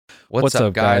What's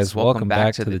up, guys? Welcome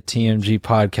back to the TMG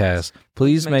Podcast.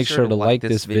 Please make sure to like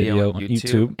this video on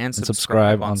YouTube and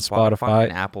subscribe on Spotify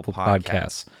and Apple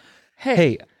Podcasts.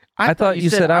 Hey, I thought you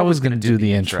said I was going to do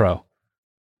the intro.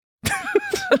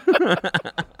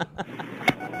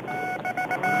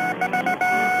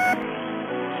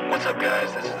 What's up,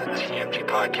 guys? This is the TMG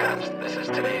Podcast. This is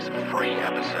today's free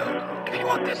episode. If you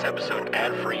want this episode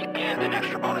ad-free and an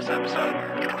extra bonus episode,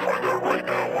 you can find that right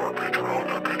now on our Patreon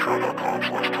at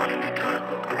patreon.com/tinymgay.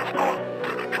 And if not,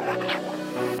 then enjoy this one.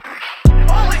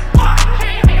 Holy fuck,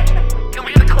 Jamie! Can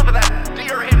we get a clip of that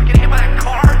deer getting hit by that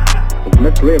car? The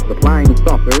mystery of the flying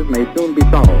saucers may soon be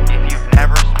solved. If you've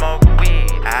never smoked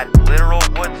weed at literal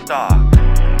Woodstock,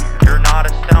 you're not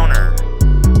a stoner.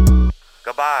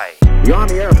 Goodbye. The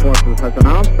Army Air Forces has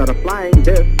announced that a flying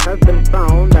disc has been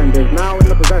found and is now in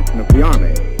the possession of the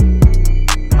Army.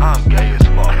 I'm gay as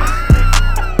fuck.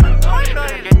 I'm trying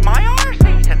to get my arse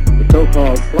eaten. The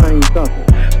so-called flying saucer.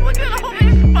 Look at all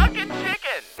these fucking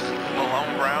chickens.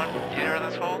 Malone Brown, you hear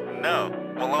this hole? No.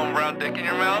 Malone Brown dick in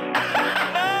your mouth?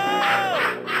 No!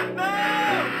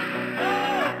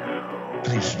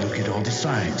 Please look at all the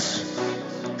signs.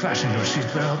 Fasten your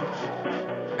seatbelt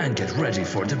and get ready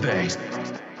for debate.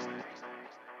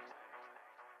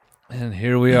 And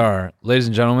here we are. Ladies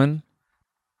and gentlemen,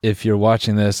 if you're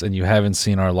watching this and you haven't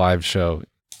seen our live show,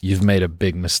 you've made a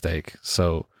big mistake.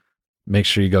 So make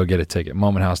sure you go get a ticket.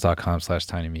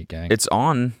 momenthouse.com/tinymeatgang. It's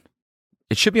on.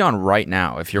 It should be on right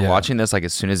now. If you're Yeah. watching this, like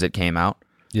as soon as it came out.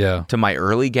 Yeah. To my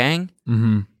early gang,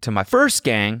 to my first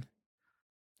gang,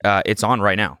 it's on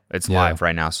right now. It's Yeah. live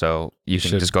right now. So you can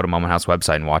should. just go to Moment House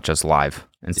website and watch us live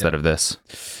instead of this.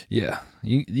 Yeah.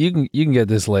 You can get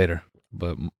this later,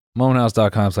 but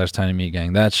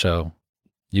momenthouse.com/tinymeatgang, that show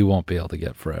you won't be able to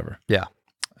get forever. Yeah.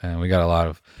 And we had a lot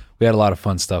of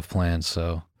fun stuff planned,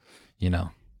 so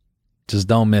just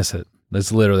don't miss it.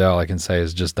 That's literally all I can say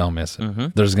is just don't miss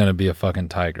it. There's going to be a fucking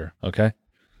tiger, okay?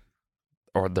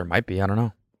 Or there might be, I don't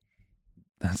know.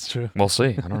 That's true. We'll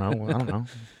see. I don't know.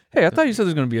 Hey, I thought you said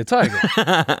there's going to be a tiger.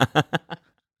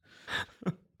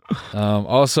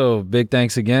 Also, big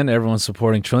thanks again to everyone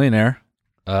supporting Trillionaire.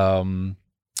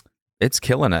 It's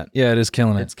killing it. Yeah, it is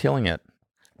killing it. It's killing it.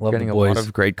 Love Getting the a boys. lot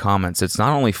of great comments. It's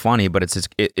not only funny, but it's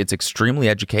extremely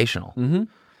educational.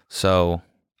 So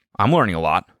I'm learning a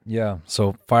lot. Yeah,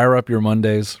 so fire up your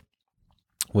Mondays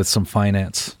with some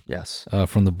finance. Yes.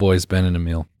 From the boys, Ben and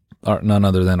Emil. None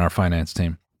other than our finance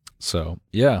team. So,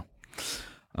 yeah.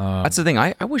 That's the thing.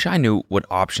 I wish I knew what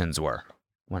options were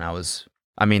when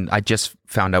I just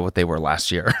found out what they were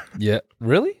last year. Yeah.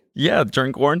 Really? Yeah,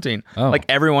 during quarantine. Oh. Like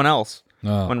everyone else.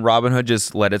 Oh. When Robinhood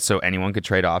just let it so anyone could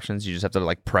trade options, you just have to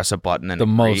like press a button and The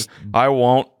agree. most- I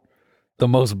won't. The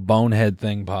most bonehead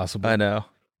thing possible. I know.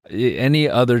 Any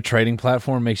other trading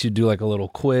platform makes you do like a little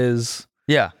quiz.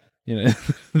 Yeah.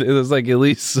 There's like at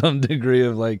least some degree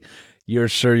of like, you're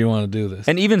sure you want to do this.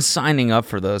 And even signing up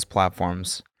for those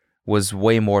platforms was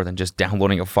way more than just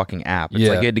downloading a fucking app. It's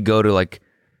like you had to go to like,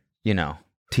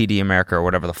 TD America or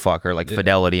whatever the fuck, or like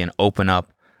Fidelity and open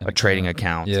up a trading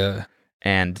account. Yeah.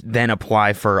 And then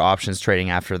apply for options trading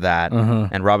after that.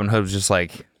 And Robinhood was just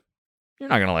like, you're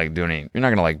not gonna like you're not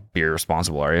gonna like be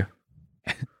irresponsible, are you?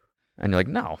 And you're like,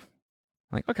 no.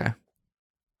 I'm like, okay.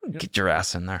 Get your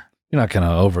ass in there. You're not going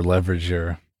to over leverage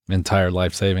your entire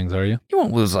life savings, are you? You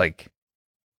won't lose like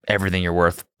everything you're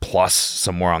worth plus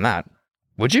some more on that.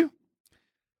 Would you?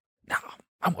 No,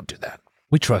 I won't do that.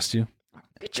 We trust you.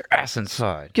 Get your ass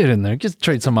inside. Get in there. Just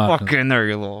trade some options. Fuck in there,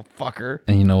 you little fucker.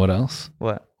 And you know what else?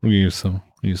 What? We use some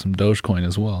Dogecoin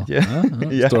as well. Yeah.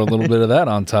 Yeah. Throw a little bit of that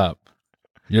on top.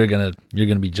 You're gonna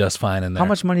be just fine in there. How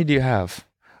much money do you have?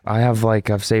 I've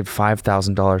saved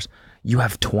 $5,000. You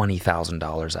have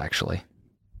 $20,000 actually.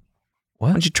 What?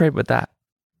 Why don't you trade with that?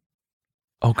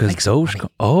 Oh, because Make some money. Dogecoin.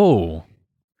 Oh.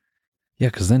 Yeah,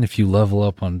 because then if you level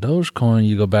up on Dogecoin,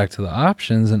 you go back to the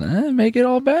options and make it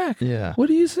all back. Yeah. What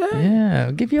do you say? Yeah,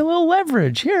 I'll give you a little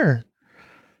leverage here.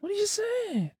 What do you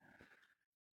say?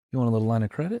 You want a little line of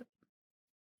credit?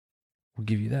 We'll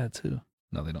give you that too.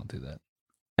 No, they don't do that.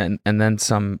 And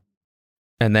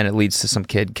then it leads to some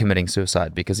kid committing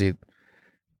suicide because he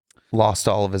lost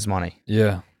all of his money.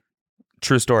 Yeah.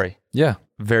 True story. Yeah.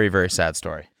 Very, very sad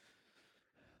story.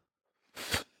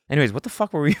 Anyways, what the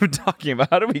fuck were we even talking about?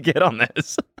 How did we get on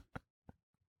this?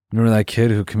 Remember that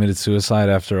kid who committed suicide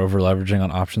after over leveraging on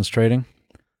options trading?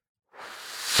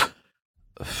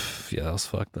 Yeah, that was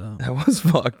fucked up. That was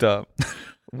fucked up.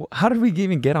 How did we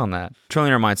even get on that?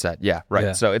 Trillionaire mindset. Yeah, right.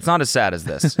 Yeah. So it's not as sad as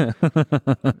this.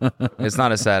 It's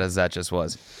not as sad as that just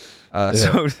was.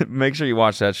 So make sure you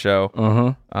watch that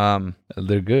show.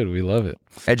 They're good. We love it.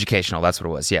 Educational. That's what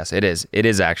it was. Yes, it is. It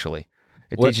is actually.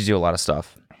 It teaches you a lot of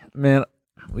stuff. Man,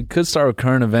 we could start with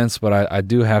current events, but I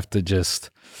do have to just...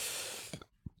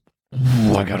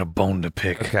 Ooh, I got a bone to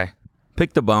pick. Okay.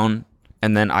 Pick the bone,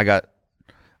 and then I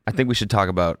think we should talk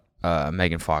about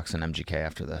Megan Fox and MGK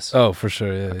after this. Oh, for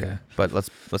sure. Yeah, okay. Yeah. But let's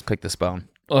pick this bone.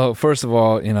 Well, first of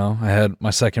all, I had my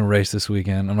second race this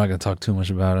weekend. I'm not going to talk too much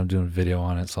about it. I'm doing a video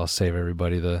on it, so I'll save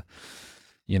everybody the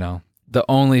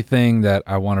only thing that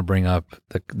I want to bring up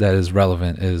that is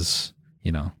relevant is,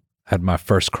 had my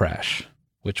first crash,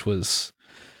 which was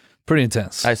pretty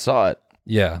intense. I saw it.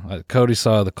 Yeah. Cody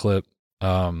saw the clip.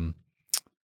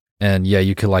 And yeah,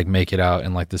 you could like make it out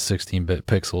in like the 16-bit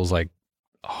pixels, like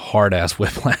hard ass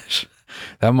whiplash.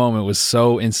 That moment was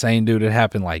so insane, dude. It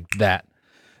happened like that.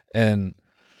 And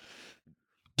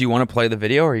do you want to play the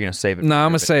video, or are you gonna save it? No, I'm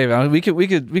gonna save it. I mean, we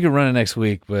could run it next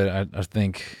week, but I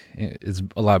think it's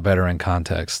a lot better in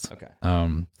context. Okay.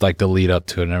 Like the lead up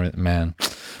to it and everything, man.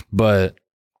 But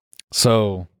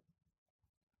so,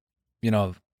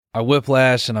 I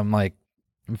whiplash and I'm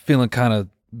feeling kind of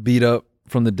beat up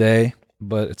from the day,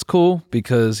 but it's cool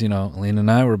because, Alina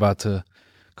and I were about to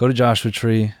go to Joshua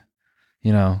Tree.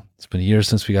 It's been a year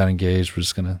since we got engaged. We're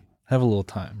just going to have a little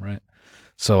time, right?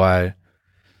 So I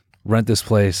rent this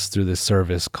place through this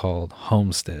service called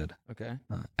Homestead. Okay.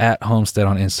 At Homestead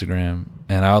on Instagram.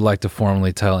 And I would like to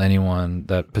formally tell anyone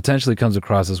that potentially comes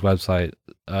across this website,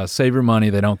 save your money.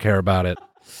 They don't care about it.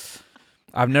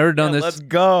 I've never done this. Let's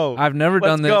go. I've never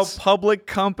done this. Let's go. Public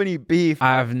company beef.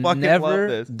 I've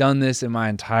never done this in my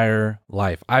entire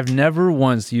life. I've never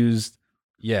once used.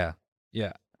 Yeah.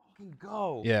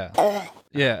 Go. Yeah.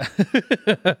 Yeah.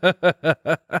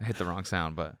 I hit the wrong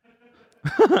sound, but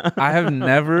I have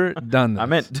never done this. I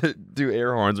meant to do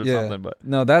air horns or something, but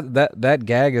no, that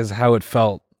gag is how it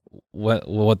felt.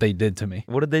 What they did to me.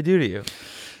 What did they do to you?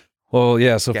 Well,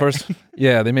 yeah. So first,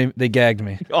 yeah, they gagged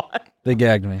me. God. They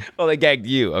gagged me. Oh, they gagged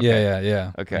you. Okay.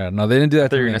 Yeah. Okay. Yeah, no, they didn't do that. I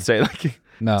thought you were me. gonna say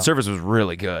no. Service was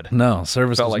really good. No,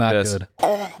 service was not good.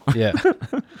 Yeah.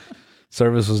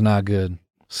 Service was not good.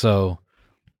 So,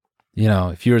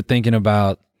 if you were thinking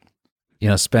about,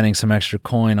 spending some extra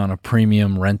coin on a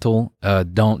premium rental,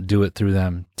 don't do it through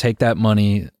them. Take that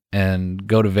money and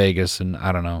go to Vegas and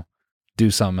I don't know,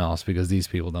 do something else because these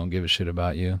people don't give a shit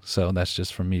about you. So that's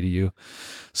just from me to you.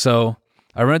 So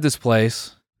I rent this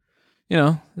place.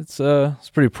 It's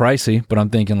pretty pricey, but I'm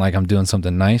thinking I'm doing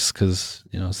something nice because,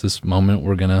 it's this moment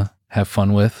we're going to have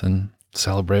fun with and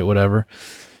celebrate whatever.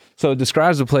 So it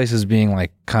describes the place as being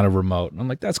kind of remote. I'm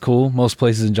like, that's cool. Most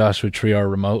places in Joshua Tree are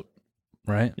remote,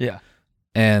 right? Yeah.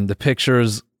 And the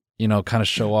pictures, kind of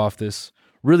show off this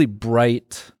really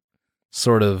bright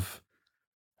sort of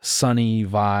sunny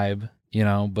vibe,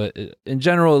 but in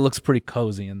general, it looks pretty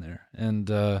cozy in there. And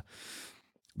the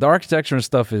architecture and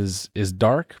stuff is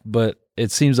dark, but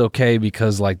it seems okay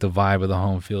because the vibe of the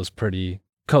home feels pretty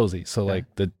cozy. So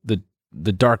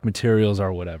the dark materials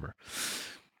are whatever.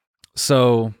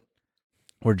 So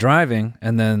we're driving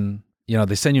and then,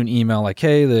 they send you an email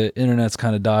hey, the internet's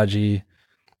kind of dodgy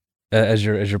as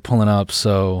you're pulling up.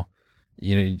 So,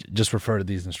 just refer to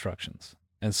these instructions.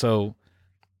 And so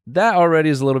that already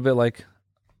is a little bit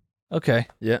okay,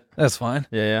 yeah, that's fine.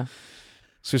 Yeah.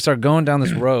 So we start going down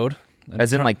this road.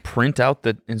 As in print out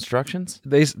the instructions?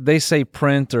 They say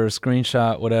print or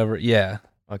screenshot, whatever. Yeah.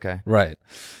 Okay. Right.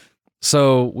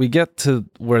 So we get to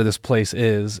where this place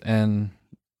is and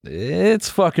it's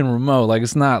fucking remote.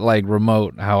 It's not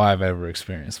remote how I've ever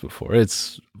experienced before.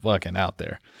 It's fucking out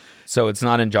there. So it's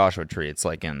not in Joshua Tree. It's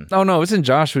in... Oh, no, it's in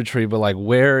Joshua Tree, but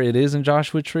where it is in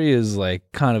Joshua Tree is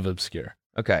kind of obscure.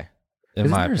 Okay. In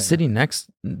Isn't my there opinion. a city next?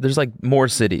 There's more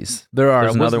cities. There are.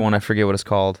 There's another one. I forget what it's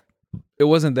called. It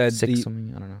wasn't that Six deep.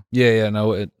 something. I don't know. Yeah.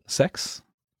 No, Sex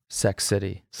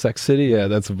City. Sex City? Yeah,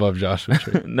 that's above Joshua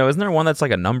Tree. No, isn't there one that's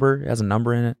a number? It has a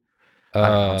number in it? I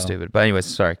don't know. I'm stupid. But anyways,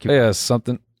 sorry. Yeah,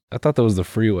 something. I thought that was the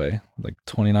freeway,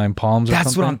 29 Palms or something.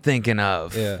 That's what I'm thinking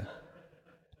of. Yeah.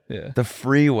 The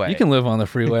freeway. You can live on the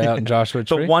freeway out in Joshua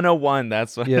Tree. The 101,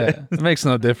 that's what Yeah, it makes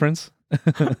no difference.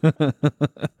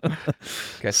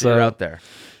 Okay, so you're out there.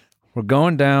 We're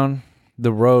going down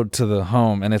the road to the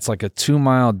home, and it's like a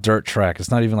 2-mile dirt track.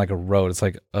 It's not even like a road. It's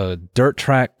like a dirt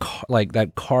track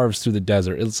that carves through the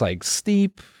desert. It's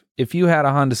steep. If you had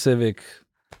a Honda Civic,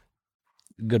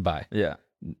 goodbye. Yeah.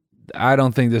 I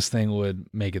don't think this thing would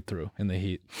make it through in the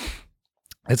heat.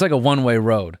 It's like a one-way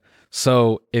road.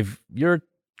 So if your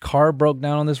car broke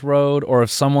down on this road, or if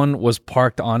someone was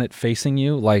parked on it facing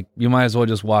you, you might as well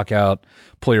just walk out,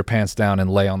 pull your pants down, and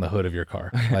lay on the hood of your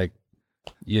car.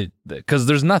 Because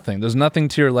there's nothing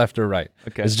to your left or right.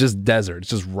 Okay. It's just desert. It's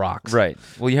just rocks. Right.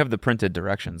 Well, you have the printed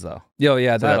directions though. Yo,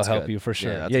 yeah, So that'll that's help good. you for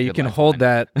sure. Yeah, that's Yeah, a you good can lifeline. hold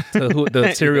that to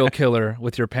the serial killer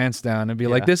with your pants down and be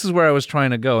like, "This is where I was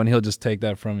trying to go," and he'll just take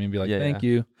that from you and be like, "Thank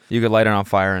you." You could light it on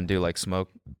fire and do like smoke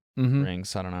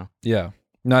rings. I don't know. Yeah.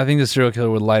 No, I think the serial killer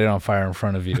would light it on fire in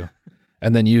front of you,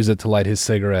 and then use it to light his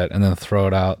cigarette, and then throw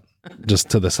it out just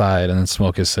to the side, and then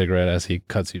smoke his cigarette as he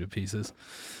cuts you to pieces.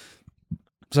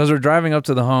 So as we're driving up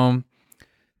to the home,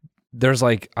 there's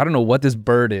like, I don't know what this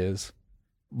bird is,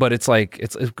 but it's like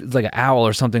an owl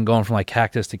or something going from like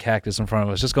cactus to cactus in front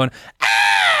of us, just going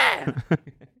ah!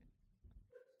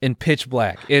 in pitch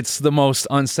black. It's the most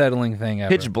unsettling thing ever.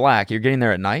 Pitch black. You're getting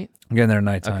there at night? I'm getting there at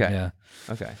nighttime. Okay. Yeah.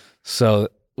 Okay. So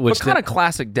What kind of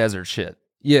classic desert shit?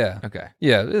 Yeah. Okay.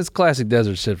 Yeah, it's classic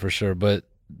desert shit for sure. But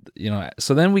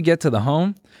so then we get to the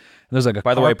home. And there's like a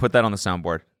By the way, put that on the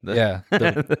soundboard.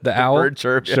 The owl. Bird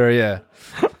chirp. Sure, yeah.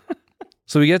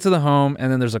 So we get to the home,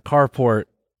 and then there's a carport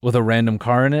with a random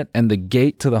car in it, and the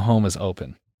gate to the home is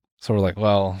open. So we're like,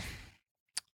 well,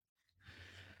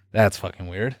 that's fucking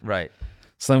weird. Right.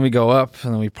 So then we go up,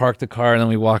 and then we park the car, and then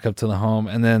we walk up to the home,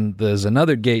 and then there's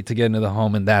another gate to get into the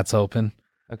home, and that's open.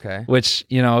 Okay. Which,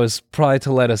 is probably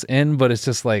to let us in, but it's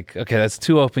just like, okay, that's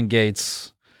two open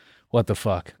gates. What the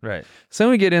fuck? Right. So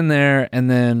we get in there, and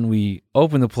then we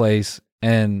open the place,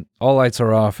 and all lights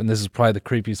are off, and this is probably the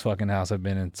creepiest fucking house I've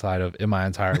been inside of in my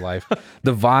entire life.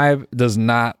 The vibe does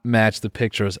not match the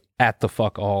pictures at the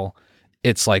fuck all.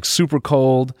 It's like super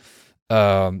cold.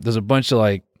 There's a bunch of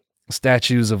like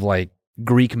statues of like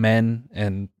Greek men,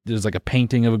 and there's like a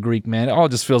painting of a Greek man. It all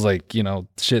just feels like,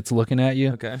 shit's looking at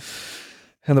you. Okay.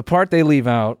 And the part they leave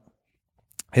out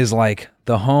is like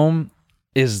the home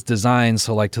is designed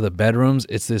so like to the bedrooms,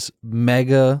 it's this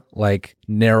mega like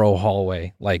narrow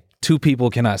hallway. Like two people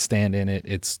cannot stand in it.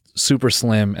 It's super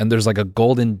slim, and there's like a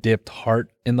golden dipped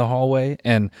heart in the hallway,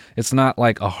 and it's not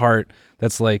like a heart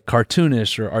that's like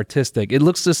cartoonish or artistic. It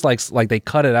looks just like they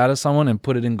cut it out of someone and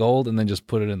put it in gold and then just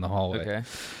put it in the hallway. Okay.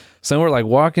 So we're like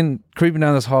creeping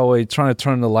down this hallway, trying to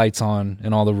turn the lights on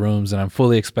in all the rooms, and I'm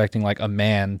fully expecting like a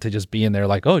man to just be in there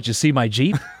like, "Oh, did you see my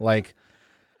Jeep?" Like,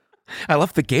 I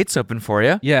left the gates open for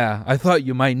you. yeah, I thought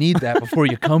you might need that before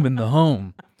you come in the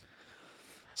home.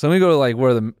 So we go to like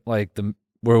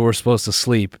where we're supposed to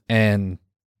sleep, and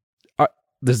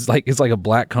there's like, it's like a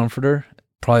black comforter,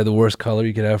 probably the worst color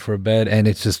you could have for a bed, and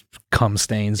it's just cum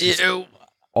stains just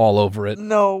all over it.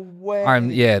 No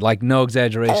way. Like no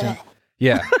exaggeration.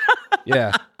 Yeah.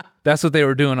 Yeah. That's what they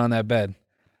were doing on that bed.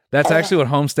 That's actually what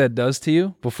Homestead does to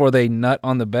you before they nut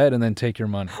on the bed and then take your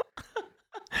money.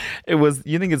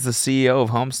 You think it's the CEO of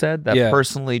Homestead that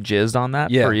personally jizzed on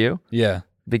that for you? Yeah.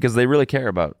 Because they really care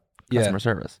about customer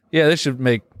service. Yeah, this should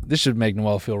make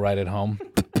Noel feel right at home.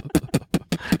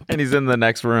 And he's in the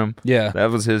next room. Yeah.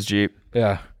 That was his Jeep.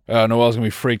 Yeah. Noel's going to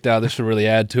be freaked out. This should really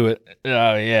add to it.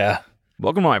 Oh, yeah.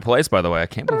 Welcome to my place, by the way. I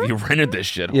can't believe you rented this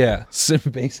shit. Yeah,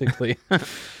 basically.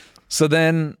 So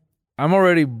then I'm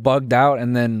already bugged out,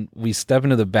 and then we step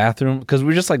into the bathroom because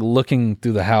we're just like looking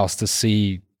through the house to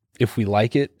see if we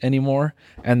like it anymore.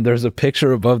 And there's a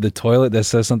picture above the toilet that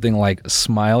says something like,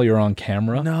 "Smile, you're on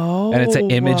camera." No. And it's an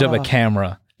image of a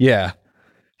camera. Yeah.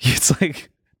 It's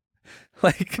like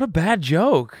what a bad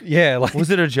joke. Yeah. Like, was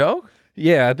it a joke?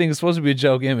 Yeah, I think it's supposed to be a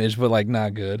joke image, but like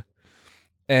not good.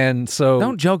 And so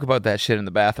don't joke about that shit in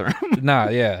the bathroom. Nah,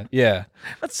 yeah.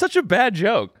 That's such a bad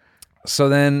joke. So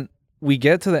then we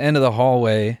get to the end of the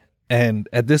hallway, and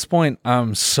at this point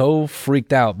I'm so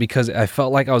freaked out because I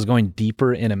felt like I was going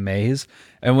deeper in a maze.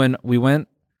 And when we went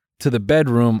to the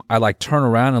bedroom, I like turn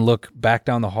around and look back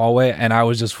down the hallway, and I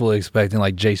was just fully expecting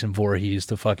like Jason Voorhees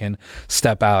to fucking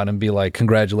step out and be like,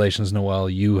 "Congratulations, Noel,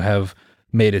 you have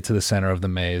made it to the center of the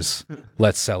maze.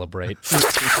 Let's celebrate."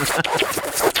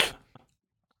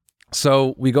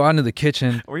 So we go out into the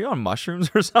kitchen. Were you on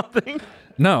mushrooms or something?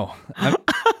 No,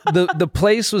 the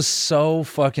place was so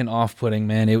fucking off-putting,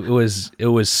 man. It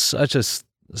was such a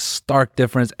stark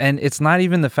difference, and it's not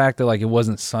even the fact that like it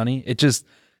wasn't sunny. It just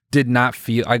did not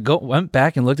feel. Went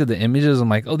back and looked at the images. I'm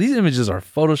like, oh, these images are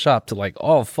photoshopped to like,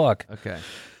 oh fuck. Okay.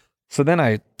 So then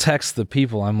I text the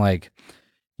people. I'm like,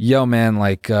 yo, man,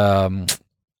 like, who can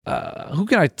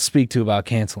I speak to about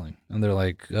canceling? And they're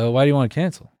like, why do you want to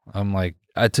cancel? I'm like,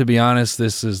 to be honest,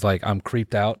 this is like, I'm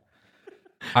creeped out.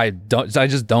 I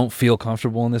just don't feel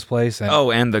comfortable in this place.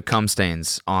 And the cum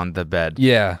stains on the bed.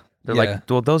 Yeah. They're like,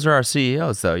 well, those are our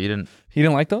CEOs though. He didn't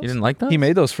like those? You didn't like those? He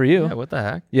made those for you. Yeah, what the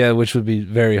heck? Yeah, which would be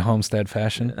very Homestead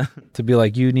fashion to be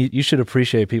like, you should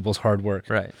appreciate people's hard work.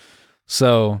 Right.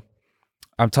 So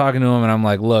I'm talking to him and I'm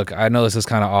like, look, I know this is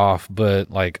kind of off, but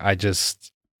like,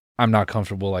 I'm not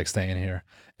comfortable like staying here.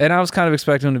 And I was kind of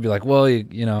expecting him to be like, well,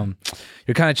 you know,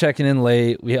 you're kind of checking in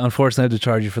late. We unfortunately have to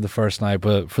charge you for the first night,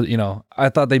 but for, you know, I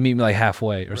thought they'd meet me like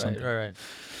halfway or something. Right.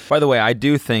 By the way, I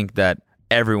do think that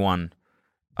everyone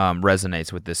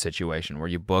resonates with this situation where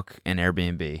you book an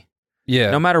Airbnb.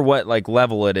 Yeah. No matter what like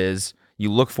level it is,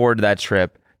 you look forward to that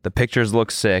trip. The pictures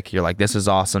look sick. You're like, this is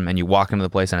awesome. And you walk into the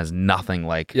place and it's nothing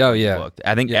like booked.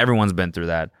 I think everyone's been through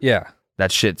that. Yeah.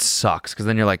 That shit sucks. Because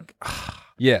then you're like,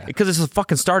 yeah. Because it's the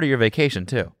fucking start of your vacation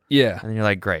too. Yeah. And then you're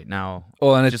like, great. Now,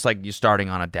 well, and it's just like you starting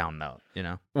on a down note, you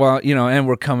know? Well, you know, and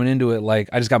we're coming into it like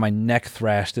I just got my neck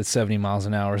thrashed at 70 miles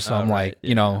an hour. So I'm like,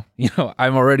 you know,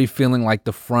 I'm already feeling like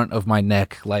the front of my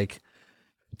neck, like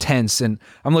tense. And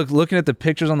I'm looking at the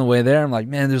pictures on the way there. I'm like,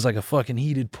 man, there's like a fucking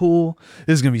heated pool.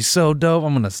 This is going to be so dope.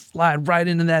 I'm going to slide right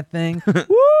into that thing.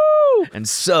 Woo! And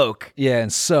soak. Yeah,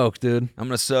 and soak, dude. I'm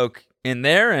going to soak in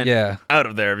there and out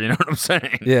of there, if you know what I'm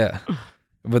saying. Yeah.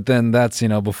 But then that's, you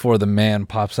know, before the man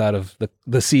pops out of the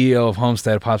CEO of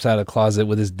Homestead pops out of the closet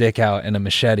with his dick out and a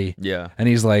machete. Yeah. And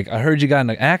he's like, I heard you got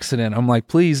in an accident. I'm like,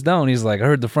 please don't. He's like, I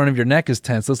heard the front of your neck is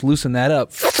tense. Let's loosen that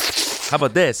up. How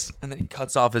about this? And then he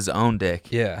cuts off his own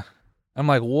dick. Yeah. I'm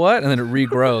like, what? And then it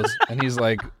regrows. And he's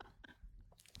like,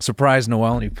 surprise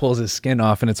Noel. And he pulls his skin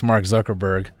off and it's Mark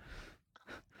Zuckerberg.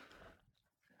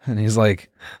 And he's like,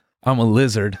 I'm a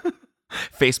lizard.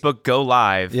 Facebook go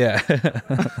live. Yeah.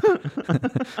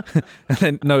 And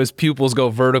then no, his pupils go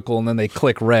vertical and then they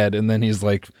click red and then he's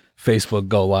like, Facebook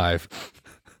go live.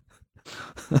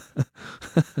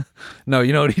 No,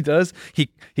 you know what he does? He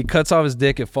cuts off his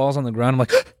dick, it falls on the ground. I'm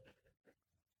like,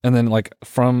 and then like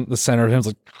from the center of him, it's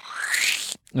like,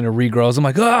 and it regrows. I'm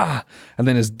like, ah, and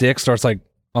then his dick starts like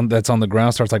that's on the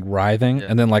ground starts like writhing,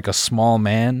 and then like a small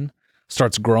man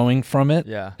starts growing from it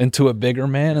into a bigger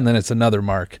man, and then it's another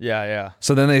Mark. Yeah.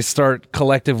 So then they start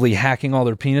collectively hacking all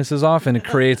their penises off, and it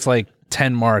creates like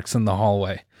 10 marks in the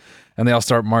hallway, and they all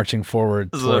start marching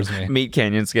forward towards me. Meat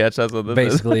Canyon sketch. That's what this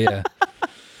basically, is.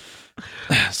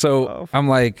 Yeah. So I'm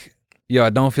like, yo, I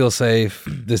don't feel safe.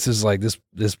 This is like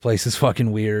this place is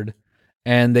fucking weird.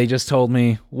 And they just told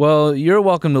me, well, you're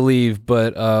welcome to leave,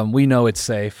 but we know it's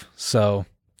safe. So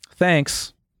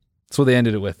thanks. That's what they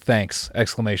ended it with. Thanks!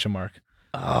 Exclamation mark.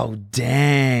 Oh,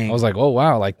 dang. I was like, oh,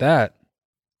 wow, like that.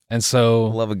 And so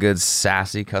I love a good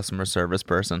sassy customer service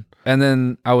person. And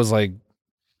then I was like,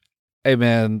 hey,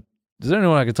 man, is there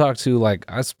anyone I could talk to? Like,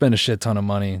 I spend a shit ton of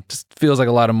money. Just feels like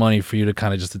a lot of money for you to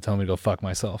kind of just to tell me to go fuck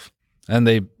myself. And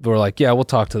they were like, yeah, we'll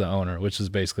talk to the owner, which is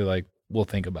basically like, we'll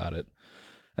think about it.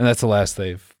 And that's the last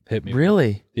they've hit me. Really?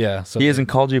 With. Yeah. So he hasn't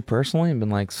called you personally and been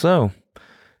like, so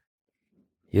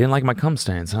you didn't like my cum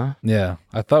stains, huh? Yeah.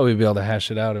 I thought we'd be able to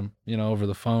hash it out, over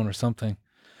the phone or something.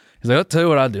 He's like, I'll tell you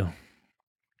what I'll do.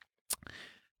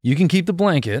 You can keep the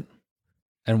blanket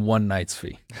and one night's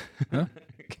fee. Huh?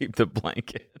 Keep the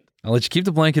blanket. I'll let you keep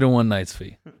the blanket and one night's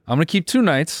fee. I'm going to keep 2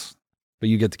 nights, but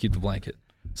you get to keep the blanket.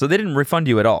 So they didn't refund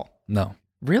you at all? No.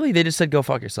 Really? They just said, go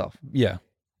fuck yourself? Yeah.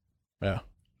 Yeah.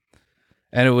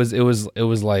 And it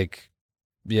was like,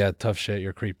 yeah, tough shit.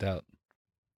 You're creeped out.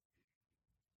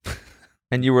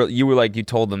 And you were like, you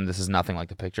told them this is nothing like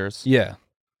the pictures? Yeah.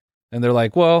 And they're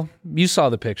like, well, you saw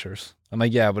the pictures. I'm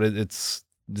like, yeah, but it's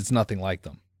nothing like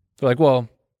them. They're like, well,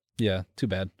 yeah, too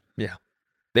bad. Yeah.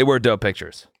 They were dope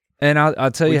pictures. And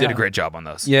I'll tell you, we did a great job on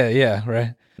those. Yeah,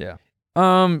 right. Yeah.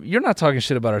 You're not talking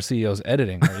shit about our CEO's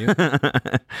editing, are you?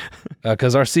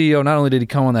 Because our CEO, not only did he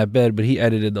come on that bed, but he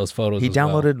edited those photos. He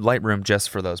downloaded Lightroom just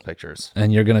for those pictures.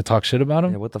 And you're gonna talk shit about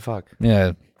him? Yeah, what the fuck?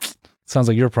 Yeah, sounds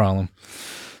like your problem.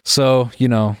 So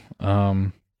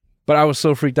but I was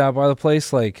so freaked out by the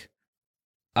place. Like,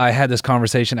 I had this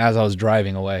conversation as I was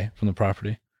driving away from the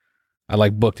property. I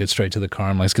like booked it straight to the car.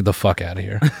 I'm like, let's get the fuck out of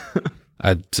here.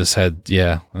 I just had,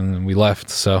 and then we left.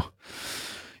 So,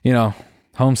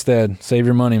 Homestead, save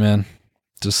your money, man.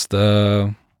 Just,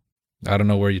 I don't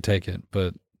know where you take it,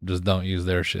 but just don't use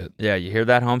their shit. Yeah, you hear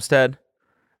that, Homestead?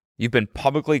 You've been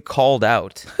publicly called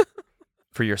out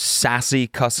for your sassy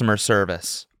customer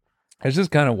service. It's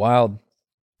just kind of wild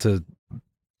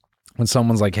when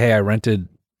someone's like, hey, I rented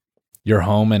your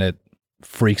home and it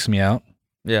freaks me out.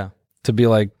 Yeah. To be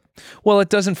like, well, it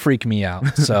doesn't freak me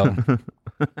out, so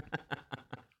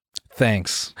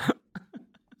thanks.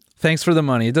 Thanks for the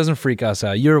money. It doesn't freak us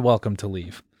out. You're welcome to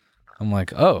leave. I'm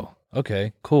like, oh,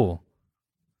 okay, cool.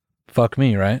 Fuck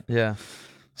me, right? Yeah.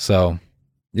 So,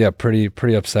 yeah,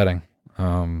 pretty upsetting.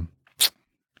 And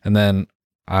then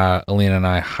Alina and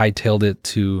I hightailed it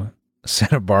to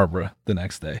Santa Barbara the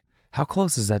next day. How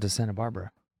close is that to Santa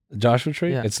Barbara? Joshua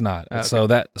Tree? Yeah. It's not.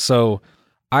 Okay. So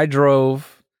I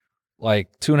drove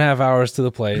like 2.5 hours to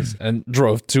the place and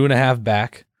drove 2.5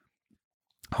 back.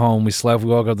 home. We slept. We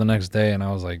woke up the next day, and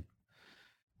I was like,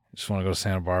 just want to go to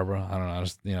Santa Barbara. I don't know.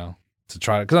 Just, to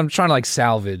try, because I'm trying to like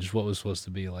salvage what was supposed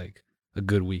to be like a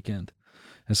good weekend.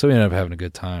 And so we ended up having a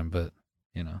good time, but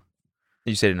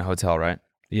You stayed in a hotel, right?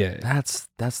 Yeah. That's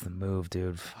the move,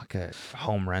 dude. Fuck it.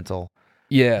 Home rental.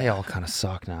 Yeah. They all kind of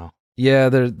suck now. Yeah,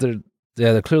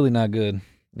 they're clearly not good.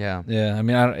 Yeah. Yeah. I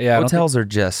mean, hotels are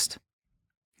just,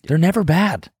 they're never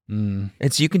bad. Mm.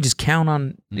 You can just count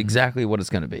on exactly what it's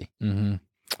going to be. Mm-hmm.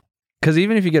 Because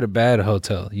even if you get a bad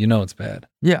hotel, it's bad.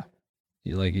 Yeah.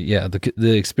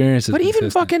 The experience is But even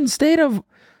consistent. fucking state of,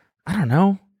 I don't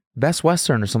know, Best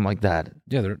Western or something like that.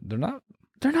 Yeah, they're not.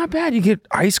 They're not bad. You get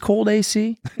ice cold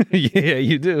AC. Yeah,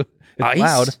 you do. It's Ice?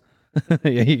 loud.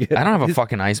 Yeah, you get I don't have a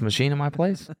fucking ice machine in my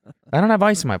place. I don't have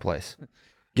ice in my place.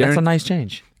 That's a nice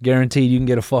change. Guaranteed you can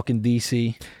get a fucking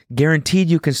DC. Guaranteed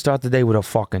you can start the day with a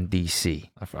fucking DC.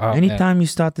 Anytime you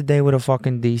start the day with a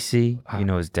fucking DC,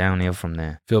 it's downhill from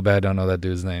there. Feel bad, don't know that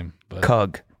dude's name. But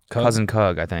Cug. Cousin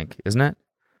Cug, I think. Isn't it?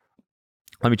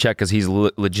 Let me check, because he's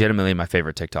legitimately my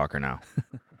favorite TikToker now.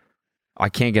 I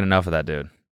can't get enough of that dude.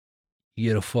 You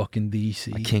get a fucking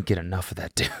DC. I can't get enough of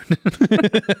that dude.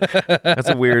 That's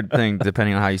a weird thing,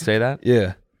 depending on how you say that.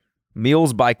 Yeah.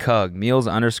 Meals by Cug.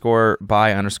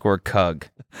 Meals_by_Cug.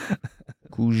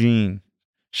 Cuisine.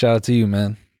 Shout out to you,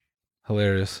 man.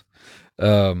 Hilarious.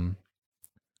 That's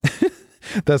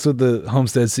what the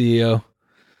Homestead CEO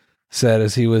said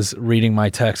as he was reading my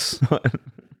texts.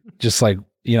 Just like,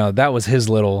 that was his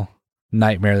little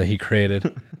nightmare that he created.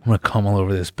 I'm going to come all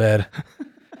over this bed,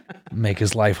 make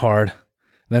his life hard.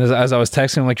 And then as I was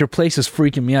texting him, like, your place is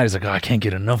freaking me out. He's like, I can't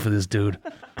get enough of this dude.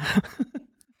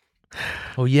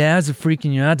 Oh, yeah, is it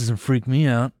freaking you out? Doesn't freak me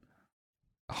out.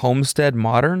 Homestead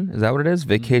Modern? Is that what it is?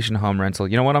 Vacation home rental.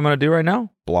 You know what I'm going to do right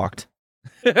now? Blocked.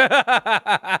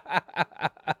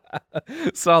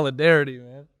 Solidarity,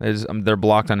 man. They're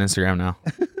blocked on Instagram now.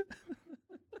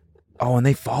 Oh, and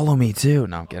they follow me too.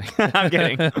 No, I'm kidding. I'm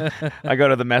kidding. I go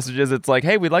to the messages. It's like,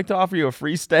 hey, we'd like to offer you a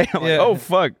free stay. I'm like, oh,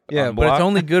 fuck. Yeah, but it's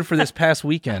only good for this past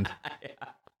weekend.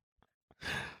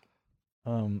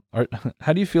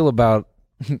 How do you feel about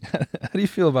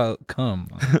cum?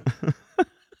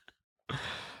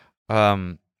 I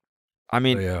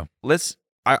mean,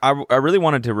 I really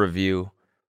wanted to review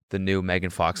the new Megan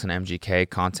Fox and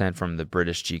MGK content from the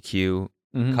British GQ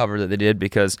cover that they did,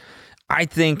 because I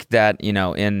think that,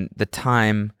 in the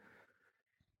time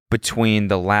between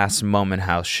the last Moment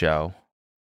House show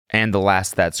and the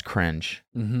last That's Cringe,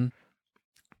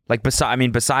 like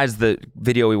besides the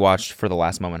video we watched for the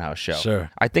last Moment House show, sure,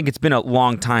 I think it's been a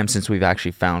long time since we've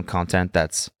actually found content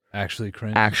that's actually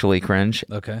cringe.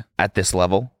 Okay. At this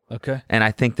level. Okay. And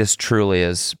I think this truly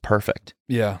is perfect.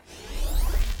 Yeah.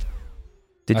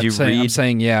 Did you read? I'm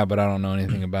saying yeah, but I don't know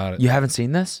anything about it. You haven't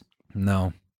seen this?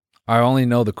 No. I only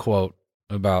know the quote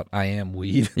about "I am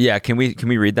weed." Yeah, can we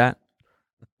read that?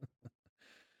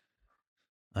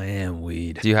 I am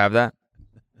weed. Do you have that?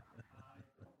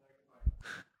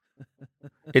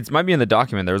 It might be in the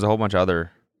document. There was a whole bunch of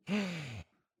other.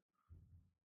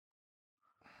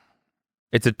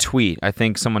 It's a tweet. I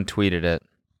think someone tweeted it.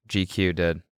 GQ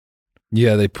did.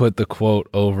 Yeah, they put the quote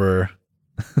over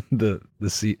the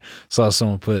scene. Saw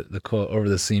someone put the quote over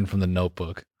the scene from The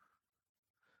Notebook.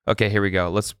 Okay, here we go.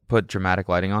 Let's put dramatic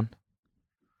lighting on.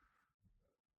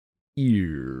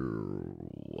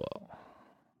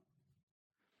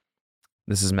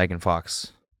 This is Megan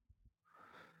Fox.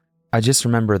 I just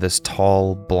remember this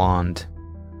tall, blonde,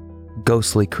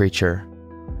 ghostly creature.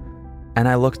 And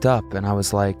I looked up and I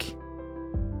was like,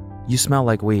 you smell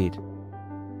like weed.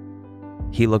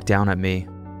 He looked down at me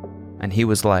and he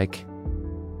was like,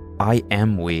 I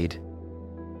am weed.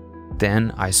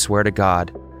 Then, I swear to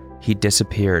God, he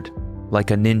disappeared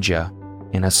like a ninja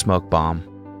in a smoke bomb.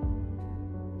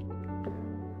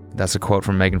 That's a quote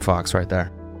from Megan Fox right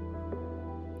there.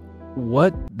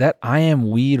 What? That "I am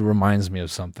weed" reminds me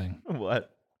of something.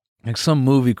 What? Like some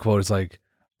movie quote is like,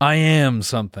 I am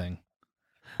something.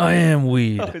 I am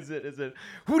weed. Oh, is it?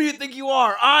 Who do you think you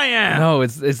are? I am. No,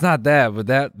 it's not that, but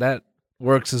that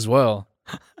works as well.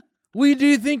 We do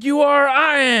you think you are?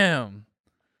 I am.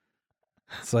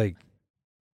 It's like,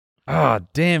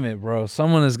 damn it, bro.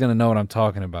 Someone is gonna know what I'm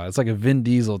talking about. It's like a Vin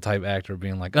Diesel type actor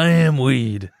being like, I am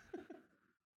weed.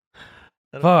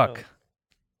 Fuck. Know.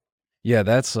 Yeah,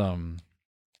 that's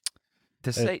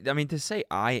to say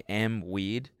I am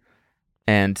weed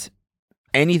and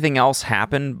anything else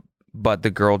happen but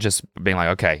the girl just being like,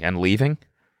 okay, and leaving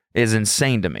is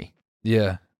insane to me.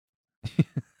 Yeah.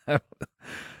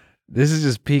 This is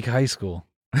just peak high school.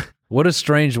 What a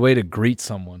strange way to greet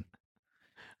someone.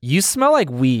 You smell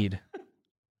like weed.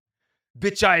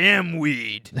 Bitch, I am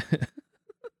weed.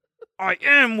 I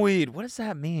am weed. What does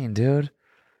that mean, dude?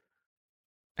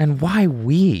 And why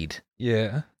weed?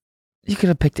 Yeah. You could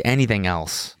have picked anything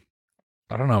else.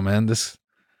 I don't know, man. This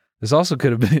also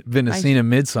could have been a scene in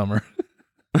Midsummer.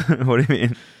 What do you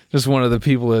mean? Just one of the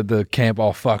people at the camp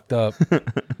all fucked up.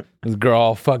 This girl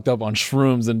all fucked up on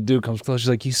shrooms, and the dude comes close. She's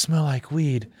like, "You smell like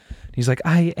weed." And he's like,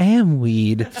 "I am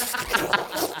weed."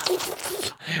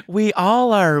 We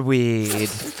all are weed.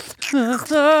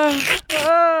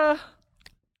 I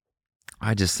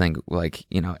just think, like,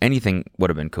 you know, anything would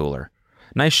have been cooler.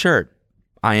 Nice shirt.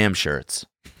 I am shirts.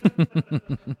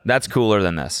 That's cooler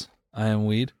than this. I am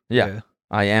weed? Yeah.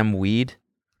 I am weed.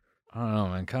 I don't know,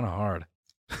 man. Kind of hard.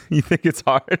 You think it's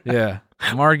hard? Yeah.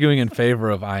 I'm arguing in favor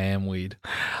of I am weed.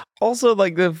 Also,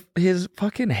 like, his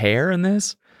fucking hair in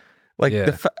this. Like,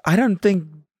 Yeah. I don't think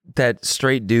that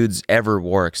straight dudes ever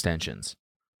wore extensions.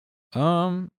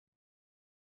 The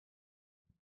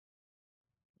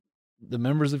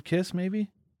members of Kiss, maybe?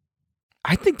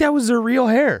 I think that was their real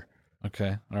hair.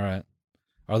 Okay. All right.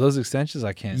 Are those extensions?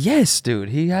 I can't. Yes, dude.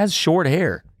 He has short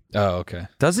hair. Oh, okay.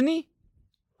 Doesn't he?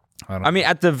 I mean,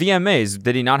 at the VMAs,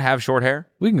 did he not have short hair?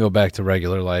 We can go back to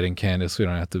regular lighting, Candace. We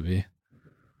don't have to be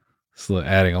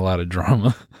adding a lot of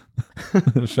drama.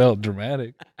 It felt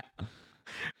dramatic.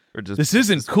 This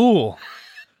isn't cool.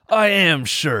 I am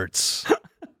shirts.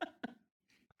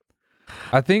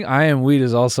 I think I am weed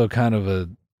is also kind of a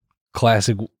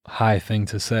classic high thing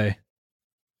to say.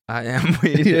 I am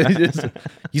weed.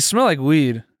 You smell like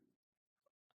weed.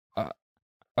 I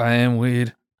am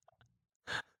weed.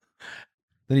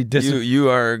 Then he you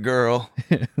are a girl.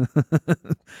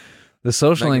 The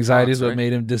social Megan anxiety Fox, is what right?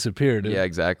 made him disappear, dude. Yeah,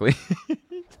 exactly.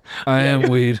 I am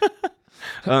weed.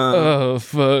 Oh,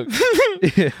 fuck.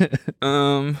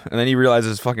 And then he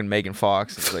realizes fucking Megan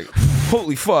Fox. It's like,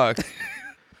 holy fuck.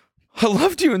 I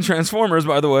loved you in Transformers,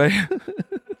 by the way.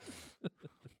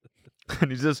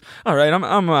 And he's just, all right,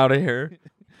 I'm out of here.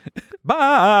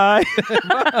 Bye.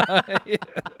 Bye.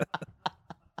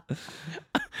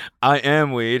 I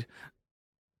am weed.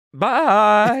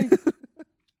 Bye.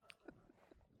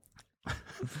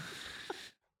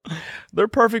 They're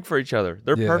perfect for each other.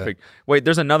 They're Yeah. perfect. Wait,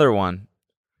 there's another one.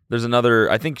 There's another,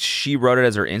 I think she wrote it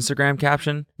as her Instagram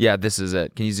caption. Yeah, this is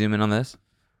it. Can you zoom in on this?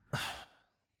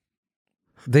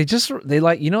 They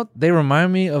like, you know, they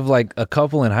remind me of like a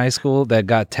couple in high school that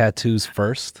got tattoos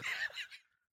first.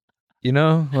 You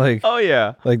know, like, Oh,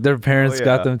 yeah. like their parents yeah.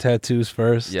 got them tattoos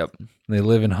first. Yep. They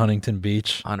live in Huntington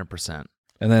Beach. 100%.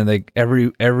 And then they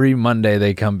every Monday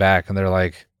they come back and they're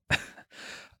like,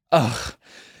 "Oh,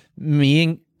 me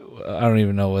and I don't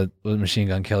even know what Machine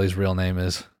Gun Kelly's real name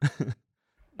is."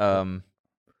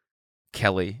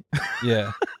 Kelly.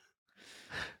 Yeah,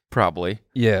 Probably.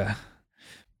 yeah.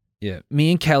 Me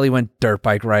and Kelly went dirt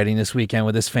bike riding this weekend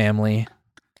with his family.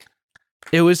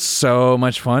 It was so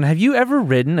much fun. Have you ever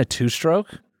ridden a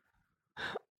two-stroke?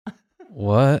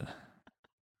 What?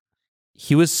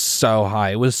 He was so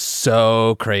high. It was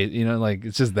so crazy. You know, like,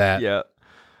 it's just that. Yeah.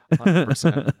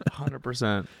 100%.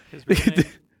 100%.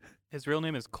 His real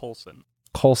name is Colson.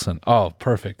 Colson. Oh,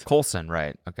 perfect. Colson,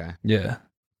 right. Okay. Yeah.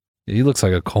 He looks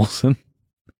like a Colson.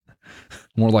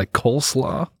 More like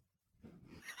coleslaw.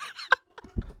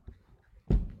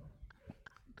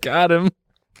 Got him.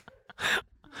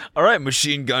 All right,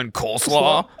 Machine Gun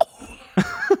Coleslaw.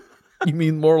 You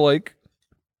mean more like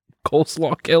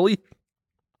coleslaw Kelly?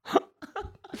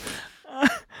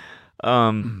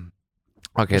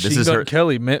 Okay, this Machine is Gun her.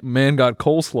 Kelly. Man got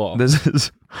coleslaw. This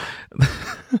is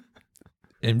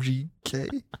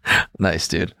MGK. nice,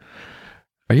 dude.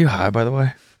 Are you high, by the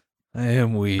way? I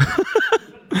am weed.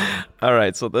 All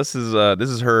right, so this is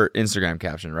her Instagram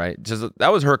caption, right? Just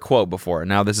that was her quote before.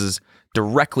 Now this is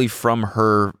directly from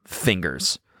her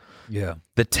fingers. Yeah.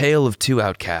 The tale of two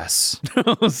outcasts.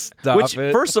 Stop Which,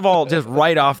 it. first of all, just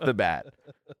right off the bat.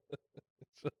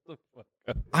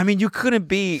 I mean, you couldn't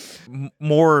be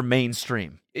more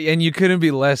mainstream. And you couldn't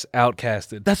be less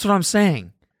outcasted. That's what I'm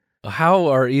saying. How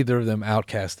are either of them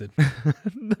outcasted?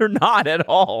 They're not at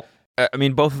all. I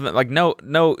mean, both of them, like, no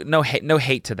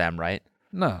hate to them, right?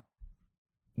 No.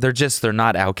 They're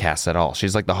not outcasts at all.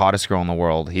 She's like the hottest girl in the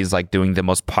world. He's like doing the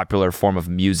most popular form of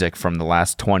music from the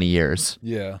last 20 years.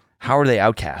 Yeah. How are they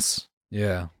outcasts?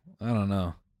 Yeah. I don't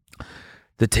know.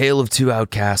 The tale of two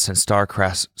outcasts and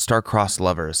star-crossed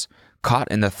lovers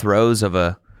caught in the throes of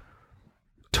a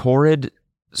torrid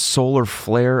solar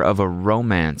flare of a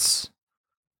romance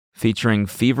featuring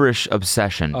feverish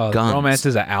obsession, guns, Romance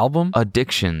is an album?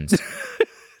 addictions.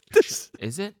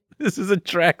 Is it? This is a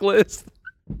track list.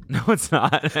 No, it's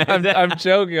not. I'm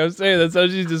joking. I'm saying that's how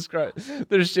she's described.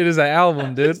 Their shit is an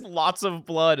album, dude. Lots of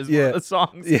blood is one Yeah. of the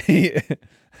songs. Yeah.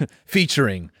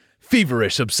 Featuring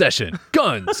feverish obsession,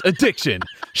 guns, addiction,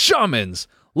 shamans,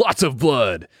 lots of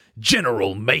blood,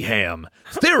 general mayhem,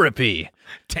 therapy,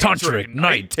 tantric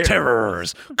night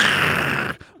terrors,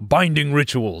 binding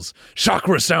rituals,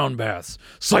 chakra sound baths,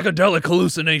 psychedelic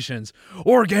hallucinations,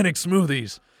 organic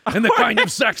smoothies, and the kind of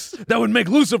sex that would make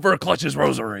Lucifer clutch his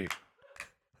rosary.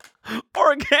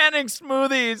 Organic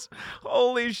smoothies.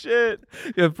 Holy shit.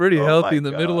 Yeah, pretty healthy in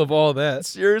the middle of all that.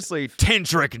 Seriously.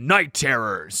 Tantric night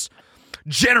terrors.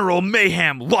 General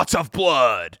mayhem. Lots of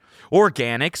blood.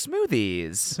 Organic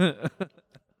smoothies.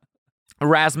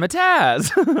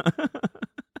 Razzmatazz.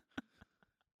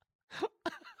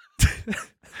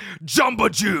 Jumbo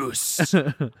juice.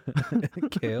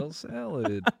 Kale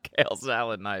salad. Kale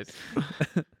salad, nice.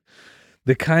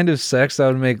 The kind of sex that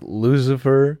would make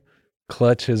Lucifer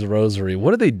clutch his rosary.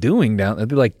 What are they doing down there? Are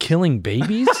they like killing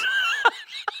babies?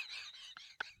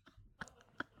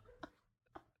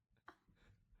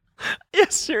 Yeah,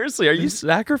 seriously. Are you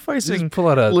sacrificing Just pull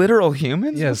out a literal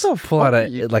humans? Yes, What the pull out fuck are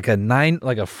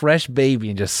you- a fresh baby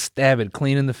and just stab it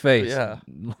clean in the face. Yeah.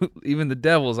 Even the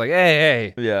devil's like,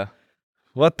 hey, Yeah.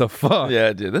 what the fuck?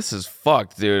 Yeah, dude. This is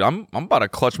fucked, dude. I'm about to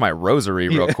clutch my rosary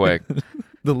real quick.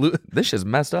 This shit's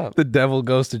messed up. The devil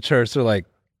goes to church. They're like,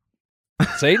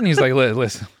 Satan? He's like,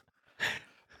 listen,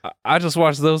 I just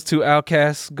watched those two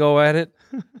outcasts go at it.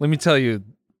 Let me tell you,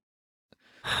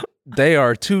 they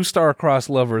are two star-crossed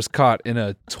lovers caught in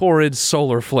a torrid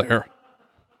solar flare.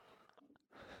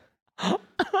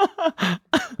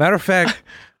 Matter of fact,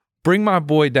 bring my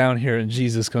boy down here, and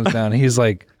Jesus comes down, and he's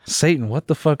like, Satan, what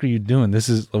the fuck are you doing?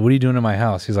 What are you doing in my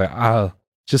house? He's like,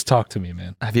 just talk to me,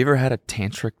 man. Have you ever had a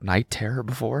tantric night terror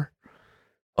before?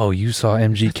 Oh, you saw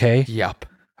MGK? Yep.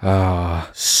 Ah,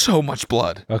 So much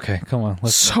blood. okay, come on.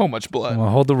 So much blood. Come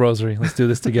on, hold the rosary. Let's do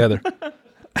this together.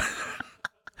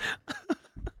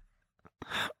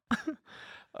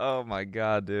 Oh my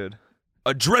god, dude.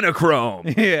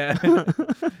 Adrenochrome. Yeah.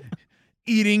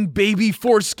 Eating baby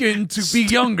foreskin to be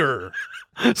younger.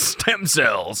 Stem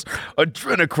cells.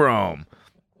 Adrenochrome.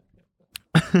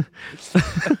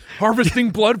 Harvesting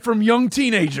blood from young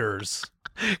teenagers.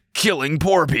 Killing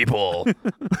poor people.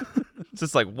 It's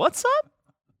just like, what's up?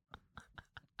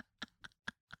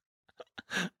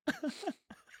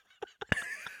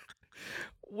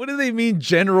 What do they mean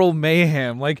general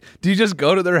mayhem? Like, do you just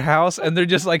go to their house and they're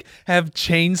just like have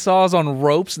chainsaws on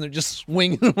ropes and they're just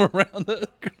swinging them around the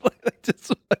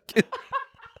just fucking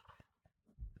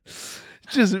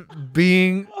just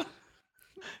being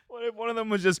What if one of them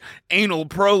was just anal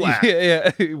prolapse?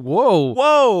 yeah. Whoa.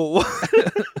 Whoa.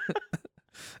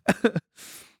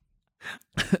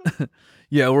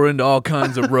 Yeah, we're into all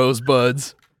kinds of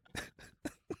rosebuds.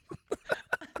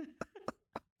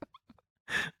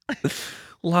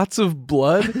 Lots of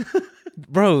blood?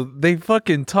 Bro, they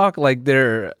fucking talk like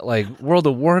they're like World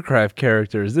of Warcraft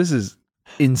characters. This is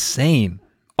insane.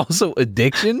 Also,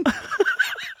 addiction?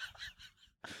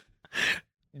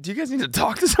 Do you guys need to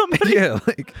talk to somebody? Yeah,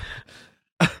 like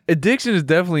addiction is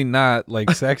definitely not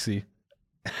like sexy.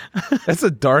 That's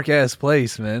a dark ass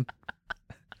place, man.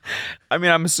 I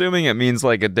mean, I'm assuming it means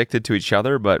like addicted to each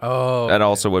other, but that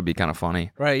also would be kind of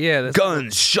funny. Right, yeah. That's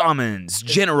Guns, shamans,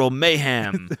 general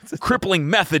mayhem, crippling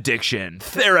meth addiction,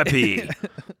 therapy.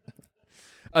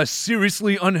 a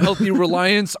seriously unhealthy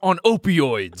reliance on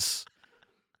opioids.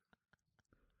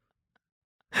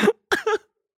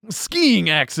 Skiing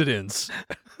accidents.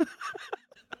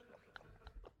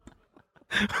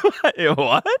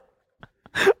 What?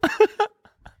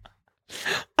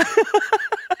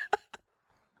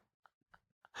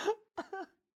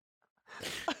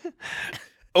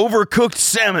 Overcooked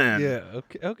salmon. Yeah,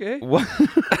 okay. What?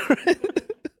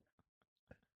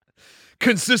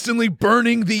 Consistently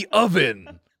burning the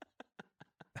oven.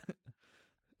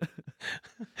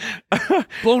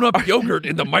 Blown up yogurt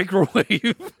in the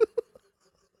microwave.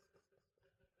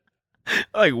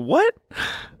 Like, what?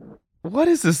 What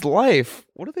is this life?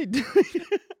 What are they doing?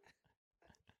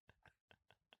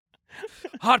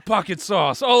 Hot pocket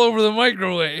sauce all over the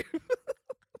microwave.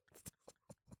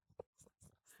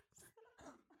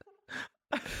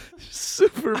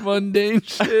 Super mundane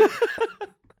shit.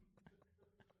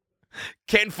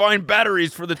 Can't find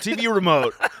batteries for the TV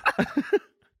remote.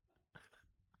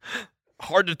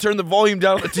 Hard to turn the volume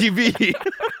down on the TV.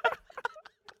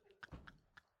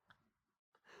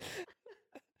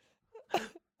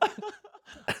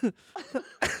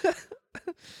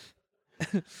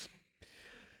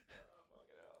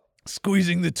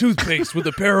 Squeezing the toothpaste with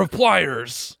a pair of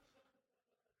pliers.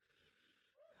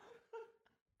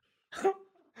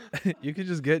 You could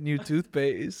just get new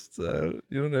toothpaste, so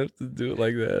you don't have to do it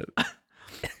like that.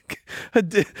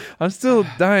 I'm still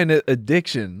dying at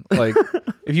addiction. Like,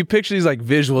 if you picture these like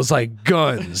visuals, like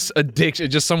guns, addiction,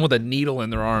 just someone with a needle in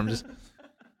their arm, just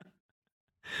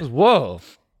whoa.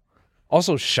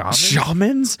 Also,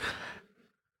 Shamans?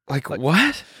 Like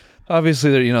what?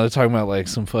 Obviously, they're talking about like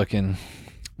some fucking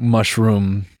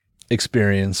mushroom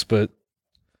experience, but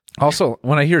also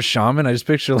when I hear shaman, I just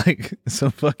picture like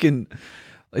some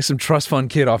trust fund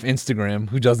kid off Instagram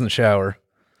who doesn't shower.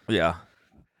 Yeah.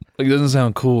 Like, it doesn't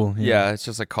sound cool. Yeah, it's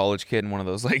just a college kid in one of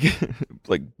those like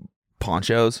like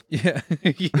ponchos. Yeah.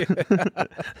 Yeah.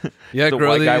 Yeah, The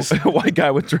grow these. white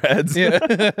guy with dreads. Yeah.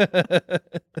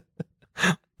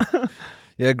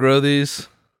 Yeah, grow these.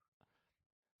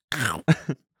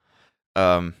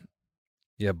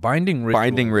 Yeah, binding rituals.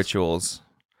 Binding rituals.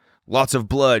 Lots of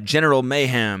blood, general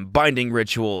mayhem, binding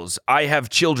rituals. I have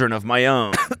children of my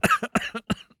own.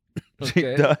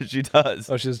 Okay. She does.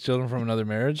 Oh, she has children from another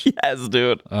marriage? Yes,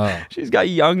 dude. Oh, She's got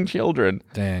young children.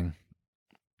 dang.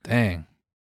 I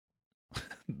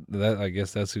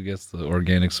guess that's who gets the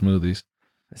organic smoothies.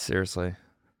 Seriously.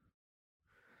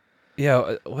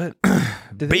 Yeah, what?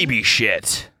 Baby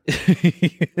shit.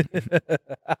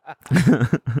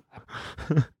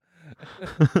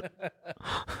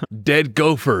 Dead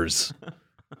gophers.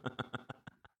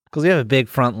 Because we have a big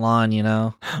front lawn,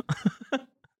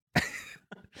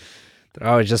 They're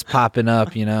always just popping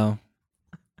up, A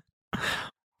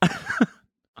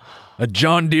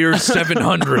John Deere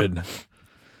 700.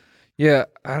 Yeah,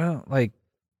 I don't like.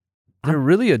 They're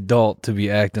really adult to be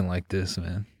acting like this,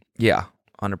 man. Yeah,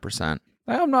 100%.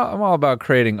 I'm all about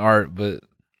creating art, but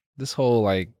this whole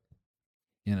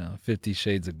 50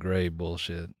 Shades of Grey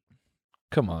bullshit.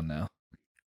 Come on now.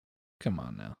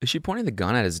 Is she pointing the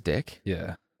gun at his dick?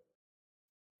 Yeah.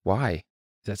 Why?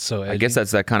 That's so edgy. I guess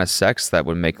that's that kind of sex that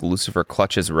would make Lucifer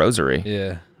clutch his rosary.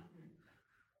 Yeah.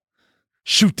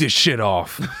 Shoot this shit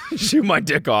off. Shoot my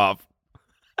dick off.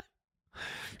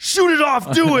 Shoot it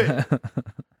off. Do it.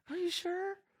 Are you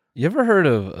sure? You ever heard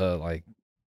of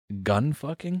gun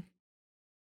fucking?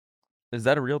 Is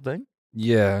that a real thing?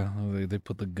 Yeah, they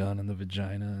put the gun in the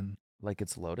vagina, and Like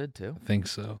it's loaded too? I think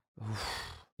so.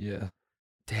 Yeah.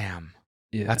 Damn.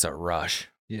 Yeah. That's a rush.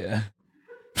 Yeah.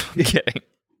 I'm kidding.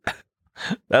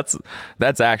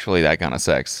 That's actually that kind of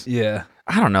sex. Yeah.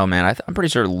 I don't know, man. I'm pretty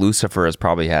sure Lucifer has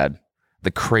probably had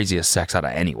the craziest sex out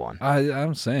of anyone.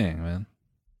 I'm saying, man.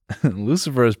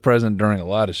 Lucifer is present during a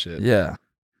lot of shit. Yeah.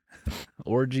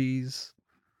 Orgies.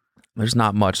 There's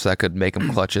not much that could make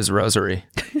him clutch his rosary.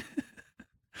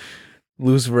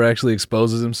 Lucifer actually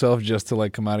exposes himself just to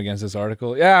come out against this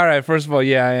article. Yeah, all right. First of all,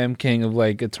 yeah, I am king of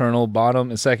eternal bottom.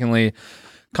 And secondly,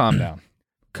 calm down.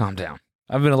 Calm down.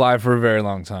 I've been alive for a very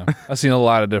long time. I've seen a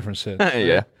lot of different shit.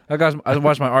 Yeah. I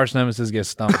watched my arch nemesis get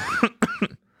stumped.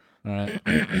 All right.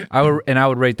 I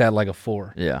would rate that like a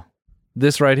 4. Yeah.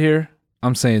 This right here,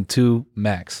 I'm saying 2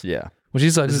 max. Yeah. When she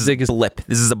sucks his dick, blip.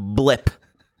 This is a blip.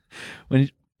 when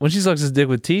she sucks his dick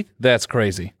with teeth, that's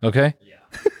crazy. Okay. Yeah.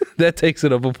 That takes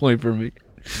it up a point for me.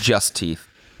 Just teeth.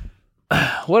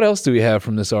 What else do we have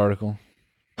from this article?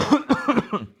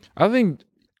 I think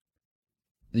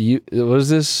was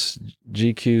this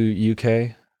GQ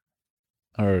UK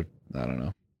or I don't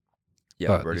know.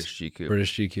 Yeah, British GQ.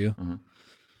 British GQ. Mhm.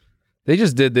 They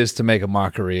just did this to make a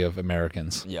mockery of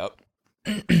Americans. Yep.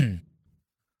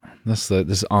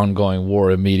 This ongoing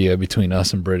war of media between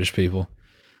us and British people.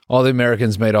 All the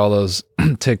Americans made all those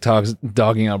TikToks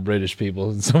dogging out British people.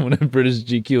 And someone in British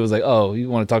GQ was like, "Oh, you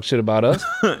want to talk shit about us?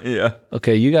 Yeah.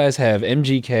 Okay, you guys have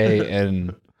MGK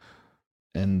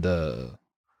and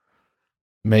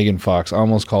Megan Fox. I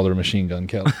almost called her Machine Gun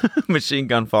Kelly. Machine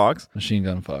Gun Fox. Machine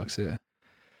Gun Fox, yeah.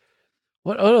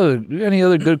 Any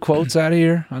other good quotes out of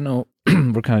here? I know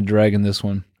we're kind of dragging this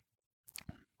one.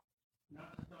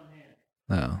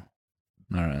 No.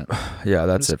 All right. Yeah,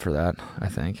 that's it for that, I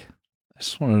think. I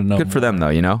just wanted to know. Good for them,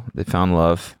 though, They found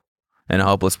love in a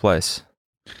hopeless place.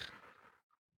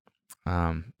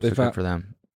 Good for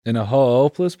them. In a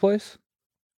hopeless place?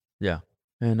 Yeah.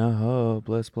 In a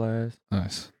hopeless place.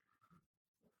 Nice.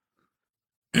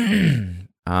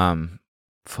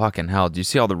 Fucking hell. Do you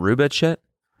see all the Rubet shit?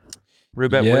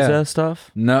 Rubet Yeah. Wizza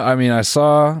stuff? No, I mean, I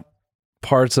saw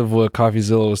parts of what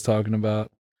CoffeeZilla was talking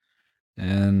about,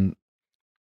 and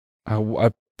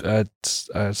I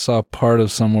saw part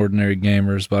of Some Ordinary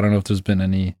Gamers, but I don't know if there's been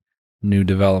any new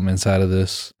developments out of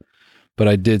this. But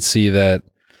I did see that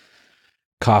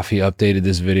Coffee updated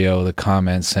this video with a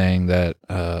comment saying that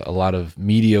a lot of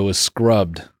media was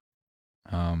scrubbed.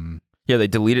 Yeah, they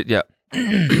deleted. Yeah.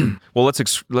 Well,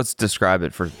 let's describe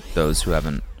it for those who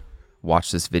haven't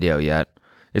watched this video yet.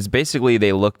 It's basically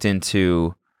they looked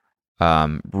into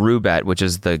Rubet, which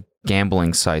is the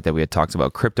gambling site that we had talked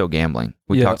about, crypto gambling.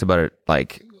 We talked about it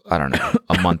I don't know,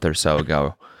 a month or so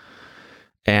ago,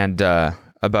 and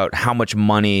about how much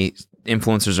money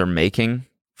influencers are making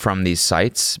from these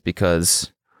sites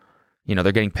because, you know,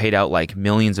 they're getting paid out like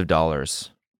millions of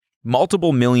dollars,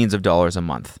 multiple millions of dollars a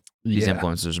month. These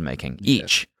influencers are making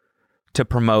each to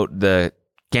promote the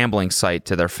gambling site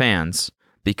to their fans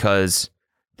because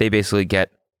they basically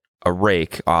get a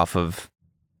rake off of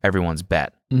everyone's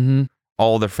bet. Mm-hmm.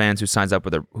 All their fans who sign up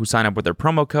with their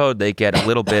promo code, they get a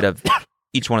little bit of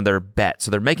each one of their bets.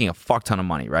 So they're making a fuck ton of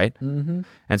money, right? Mm-hmm.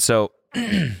 And so,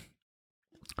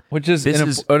 which is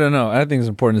I don't know. I think it's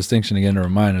an important distinction again, a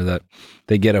reminder that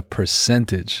they get a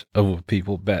percentage of what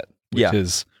people bet, which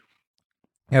is,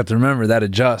 you have to remember that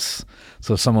adjusts.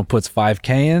 So if someone puts 5K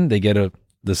in, they get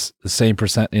the same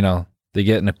percent, you know, they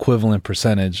get an equivalent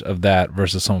percentage of that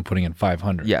versus someone putting in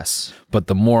 500. Yes. But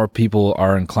the more people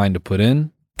are inclined to put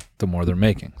in, the more they're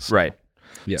making. So, right.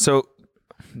 Yeah. So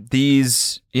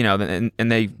these, you know,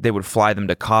 and they would fly them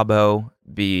to Cabo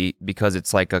because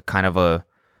it's like a kind of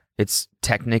it's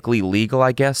technically legal,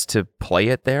 I guess, to play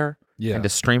it there and to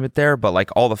stream it there. But like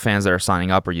all the fans that are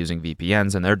signing up are using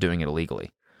VPNs and they're doing it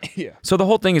illegally. Yeah. So the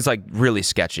whole thing is like really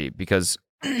sketchy because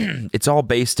it's all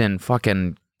based in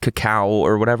fucking Cacao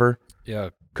or whatever. Yeah.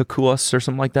 Cacuas or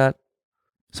something like that.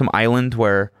 Some island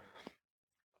where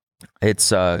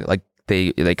it's like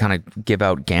they kind of give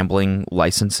out gaming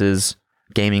licenses,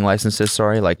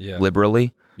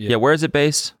 liberally. Yeah. Where is it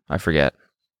based? I forget.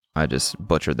 I just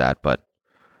butchered that, but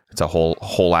it's a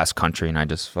whole ass country and I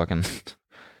just fucking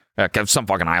some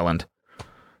fucking island.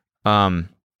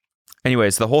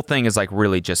 Anyways, the whole thing is like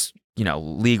really just, you know,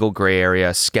 legal gray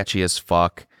area, sketchy as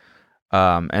fuck.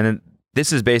 And then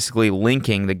this is basically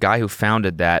linking the guy who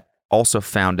founded that also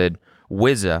founded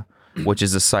Wizza, which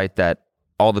is a site that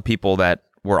all the people that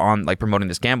were on like promoting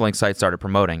this gambling site started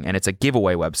promoting, and it's a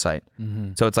giveaway website.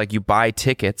 Mm-hmm. So it's like you buy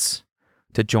tickets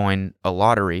to join a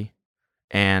lottery,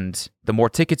 and the more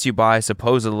tickets you buy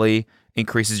supposedly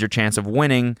increases your chance of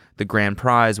winning the grand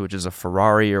prize, which is a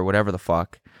Ferrari or whatever the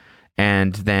fuck.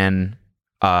 And then,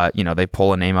 you know, they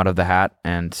pull a name out of the hat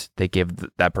and they give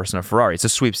that person a Ferrari. It's a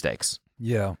sweepstakes.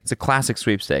 Yeah. It's a classic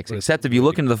sweepstakes, except if you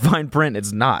look into the fine print,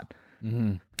 it's not.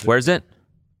 Mm-hmm. Where is it?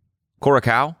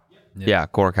 Curacao? Yeah,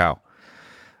 Curacao.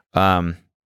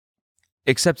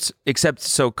 Except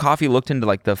so Coffee looked into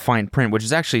like the fine print, which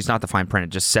is actually, it's not the fine print. It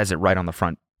just says it right on the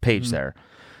front page there.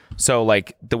 So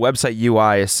like the website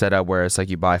UI is set up where it's like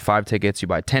you buy 5 tickets, you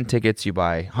buy 10 tickets, you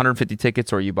buy 150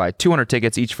 tickets, or you buy 200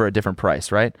 tickets, each for a different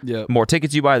price, right? Yeah. More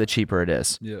tickets you buy, the cheaper it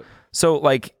is. Yeah. So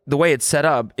like the way it's set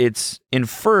up, it's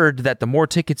inferred that the more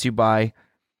tickets you buy,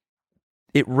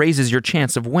 it raises your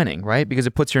chance of winning, right? Because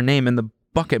it puts your name in the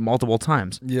bucket multiple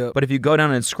times. Yeah. But if you go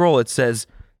down and scroll, it says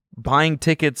buying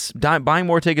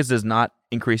more tickets does not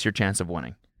increase your chance of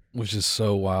winning. Which is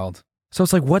so wild. So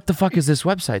it's like, what the fuck is this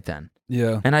website then?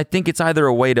 Yeah. And I think it's either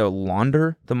a way to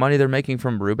launder the money they're making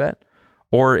from Brubet,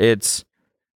 or it's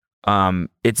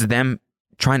them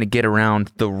trying to get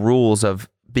around the rules of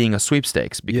being a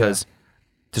sweepstakes, because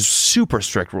there's super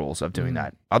strict rules of doing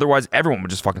that. Otherwise, everyone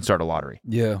would just fucking start a lottery.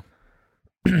 Yeah.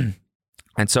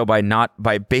 And so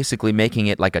by basically making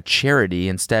it like a charity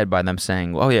instead, by them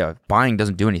saying, oh yeah, buying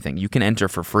doesn't do anything. You can enter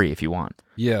for free if you want.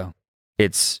 Yeah.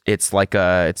 It's like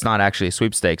it's not actually a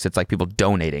sweepstakes. It's like people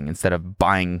donating instead of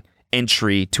buying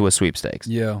entry to a sweepstakes.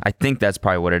 Yeah. I think that's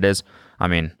probably what it is. I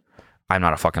mean, I'm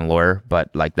not a fucking lawyer,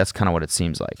 but like that's kind of what it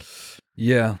seems like.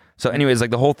 Yeah. So anyways,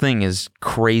 like the whole thing is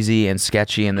crazy and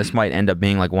sketchy, and this might end up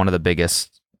being like one of the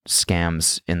biggest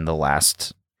scams in the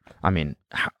last, I mean,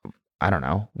 I don't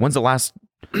know. When's the last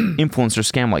influencer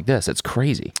scam like this? It's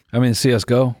crazy. I mean,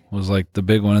 CSGO was like the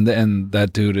big one, and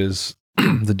that dude is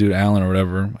the dude Allen or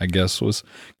whatever, I guess, was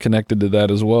connected to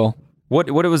that as well. What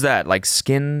was that? Like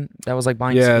skin? That was like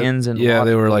buying skins and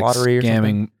they were like lottery or scamming.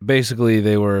 something? Basically,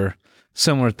 they were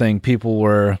similar thing. People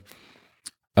were,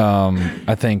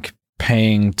 I think,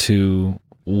 paying to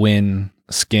win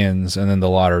skins, and then the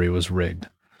lottery was rigged.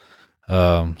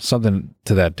 Something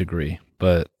to that degree,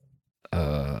 but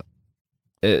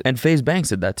and FaZe Banks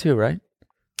did that too, right?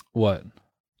 What?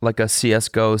 Like a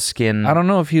CSGO skin. I don't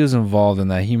know if he was involved in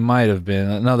that. He might have been.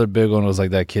 Another big one was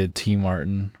like that kid T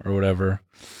Martin or whatever.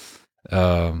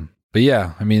 But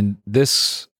yeah, I mean,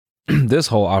 this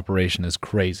whole operation is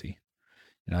crazy.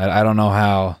 You know, I don't know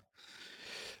how.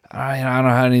 I don't know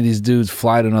how any of these dudes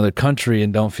fly to another country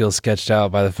and don't feel sketched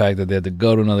out by the fact that they had to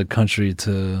go to another country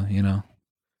to, you know.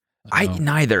 I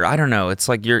neither. I don't know. It's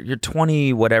like you're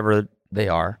 20, whatever they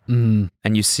are, and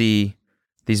you see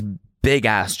these big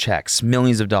ass checks,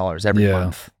 millions of dollars every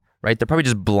month, right? They're probably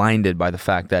just blinded by the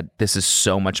fact that this is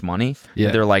so much money.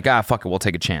 Yeah. They're like, fuck it, we'll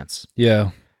take a chance.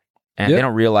 Yeah. and they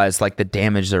don't realize like the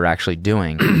damage they're actually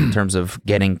doing in terms of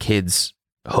getting kids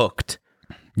hooked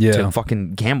to a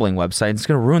fucking gambling website. It's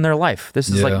going to ruin their life. This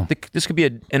is like this could be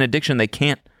an addiction they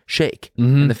can't shake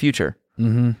in the future.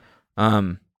 But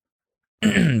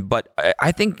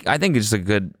I think it's a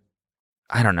good.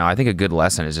 I don't know. I think a good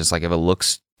lesson is just like if it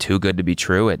looks too good to be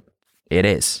true, it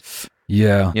is.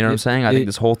 Yeah. You know what I'm saying? I think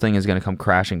this whole thing is going to come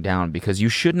crashing down because you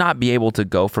should not be able to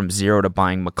go from zero to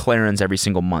buying McLarens every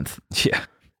single month. Yeah.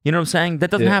 You know what I'm saying? That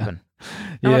doesn't happen.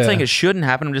 I'm not saying it shouldn't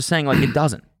happen. I'm just saying like it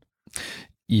doesn't.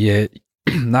 Yeah.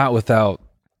 Not without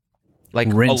like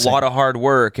rinsing. A lot of hard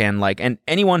work and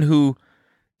anyone who,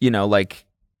 you know, like,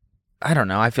 I don't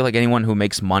know. I feel like anyone who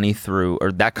makes money through,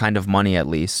 or that kind of money at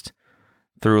least,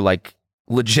 through like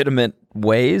legitimate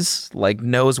ways, like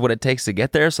knows what it takes to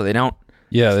get there so they don't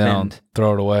they don't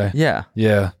throw it away. Yeah.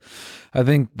 I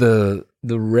think the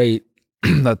rate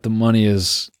that the money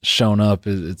is shown up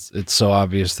is it's so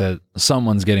obvious that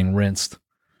someone's getting rinsed,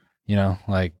 you know,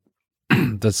 like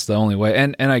that's the only way.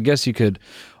 And I guess you could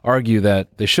argue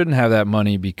that they shouldn't have that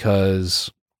money because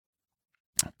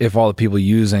if all the people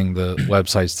using the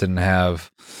websites didn't have,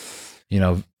 you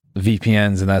know,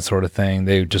 VPNs and that sort of thing,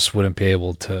 they just wouldn't be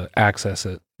able to access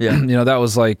it. Yeah. You know, that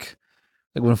was like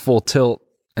when Full Tilt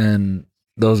and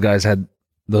those guys had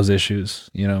those issues,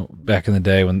 you know, back in the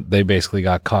day when they basically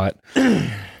got caught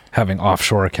having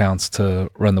offshore accounts to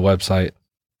run the website.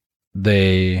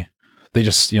 They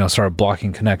just, you know, started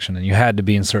blocking connection, and you had to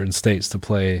be in certain states to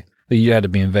play. You had to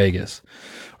be in Vegas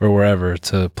or wherever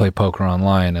to play poker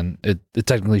online, and it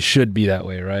technically should be that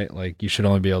way, right? Like you should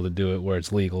only be able to do it where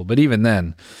it's legal. But even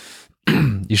then,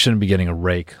 you shouldn't be getting a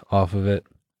rake off of it.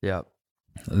 Yeah.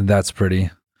 It's pretty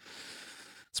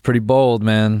bold,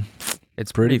 man.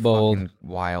 It's pretty bold. Fucking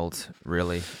wild,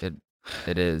 really.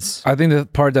 It is. I think the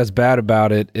part that's bad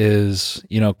about it is,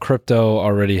 you know, crypto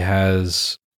already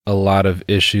has a lot of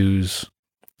issues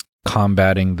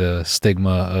combating the stigma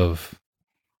of,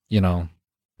 you know,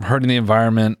 hurting the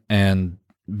environment and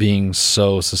being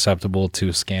so susceptible to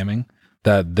scamming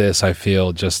that this, I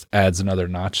feel, just adds another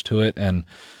notch to it. And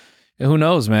who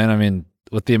knows, man? I mean,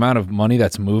 with the amount of money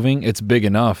that's moving, it's big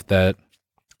enough that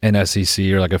an SEC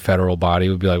or like a federal body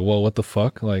would be like, well, what the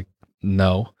fuck? Like,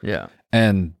 no. Yeah.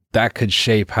 And that could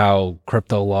shape how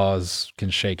crypto laws can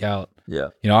shake out. Yeah.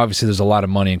 You know, obviously there's a lot of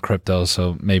money in crypto,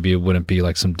 so maybe it wouldn't be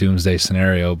like some doomsday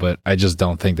scenario, but I just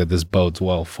don't think that this bodes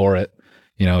well for it.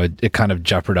 You know, it kind of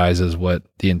jeopardizes what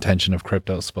the intention of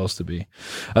crypto is supposed to be.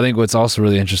 I think what's also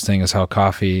really interesting is how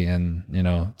Coffee and, you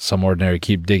know, Some Ordinary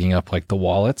keep digging up like the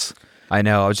wallets. I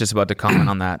know. I was just about to comment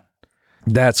on that.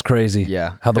 That's crazy.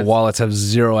 Yeah. How the wallets have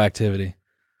zero activity.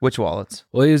 Which wallets?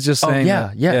 Well, he was just saying,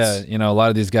 yes. Yeah, you know, a lot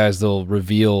of these guys, they'll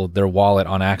reveal their wallet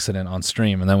on accident on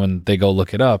stream. And then when they go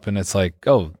look it up and it's like,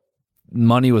 oh,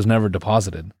 money was never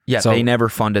deposited. Yeah, so, they never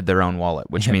funded their own wallet,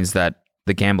 which means that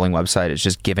the gambling website is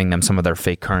just giving them some of their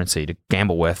fake currency to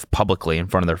gamble with publicly in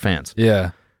front of their fans.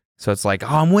 Yeah. So it's like,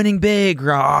 oh, I'm winning big.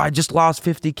 Or, oh, I just lost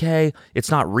 50K.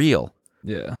 It's not real.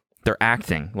 Yeah. They're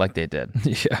acting like they did.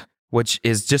 Yeah. Which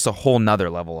is just a whole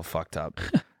nother level of fucked up.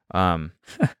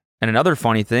 And another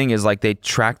funny thing is like they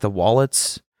track the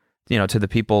wallets, you know, to the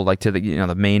people, like to the, you know,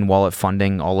 the main wallet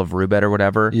funding all of Rubet or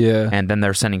whatever. Yeah. And then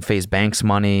they're sending FaZe Banks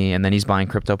money, and then he's buying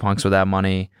CryptoPunks with that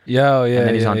money. Yeah, oh, yeah. And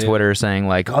then he's on Twitter saying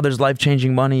like, oh, there's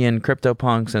life-changing money in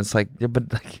CryptoPunks. And it's like, yeah,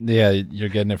 but like, yeah, you're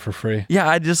getting it for free. Yeah,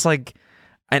 I just like,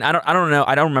 and I don't know.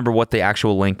 I don't remember what the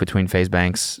actual link between FaZe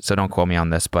Banks, so don't quote me on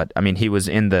this, but I mean, he was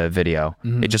in the video.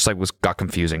 Mm-hmm. It just like got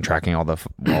confusing tracking all the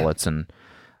wallets, and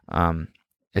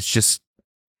it's just,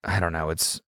 I don't know.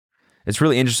 It's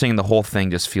really interesting. The whole thing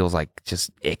just feels like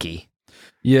just icky.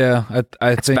 Yeah, I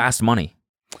It's think fast money.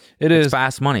 it's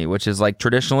fast money, which is like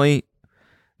traditionally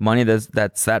money that's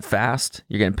that fast.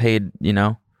 You're getting paid, you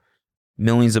know,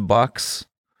 millions of bucks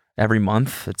every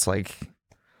month. It's like,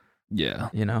 yeah,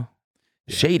 you know,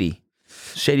 shady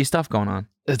stuff going on.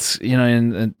 It's, you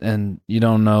know, and you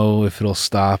don't know if it'll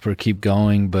stop or keep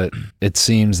going, but it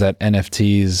seems that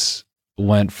NFTs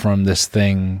went from this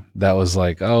thing that was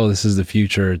like, oh, this is the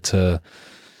future, to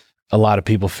a lot of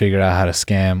people figured out how to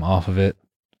scam off of it,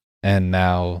 and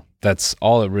now that's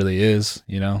all it really is.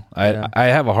 You know, I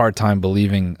have a hard time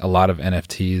believing a lot of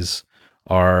NFTs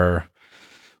are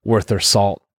worth their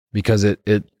salt, because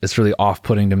it's really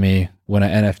off-putting to me when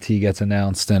an NFT gets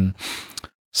announced and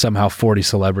somehow 40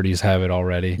 celebrities have it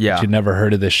already. Yeah. But you'd never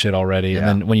heard of this shit already. Yeah. And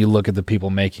then when you look at the people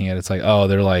making it, it's like, oh,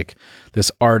 they're like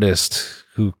this artist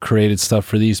who created stuff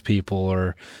for these people,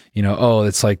 or, you know, oh,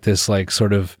 it's like this like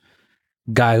sort of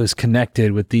guy who's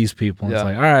connected with these people. And It's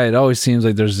like, all right, it always seems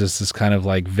like there's this kind of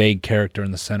like vague character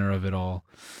in the center of it all.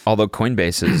 Although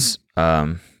Coinbase's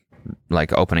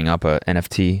like opening up a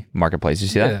NFT marketplace. You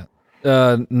see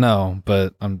that? No,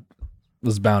 but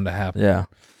it's bound to happen. Yeah.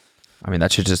 I mean,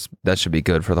 that should be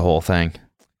good for the whole thing.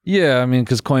 Yeah, I mean,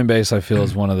 because Coinbase, I feel,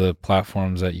 is one of the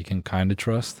platforms that you can kind of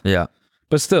trust. Yeah.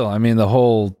 But still, I mean,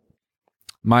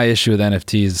 my issue with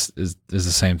NFTs is the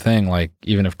same thing. Like,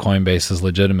 even if Coinbase is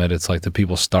legitimate, it's like the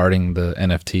people starting the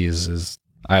NFTs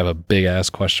I have a big ass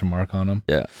question mark on them.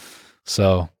 Yeah.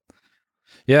 So,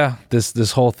 yeah,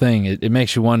 this whole thing, it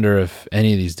makes you wonder if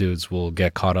any of these dudes will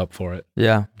get caught up for it.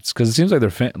 Yeah. It's because it seems like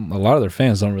a lot of their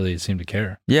fans don't really seem to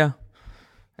care. Yeah.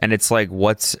 And it's like,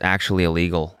 what's actually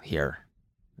illegal here?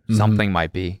 Something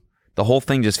might be. The whole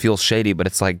thing just feels shady, but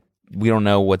it's like, we don't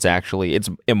know what's actually, it's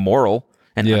immoral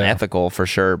and unethical for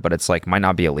sure, but it's like, might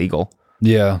not be illegal.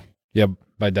 Yeah. Yeah.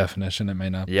 By definition, it may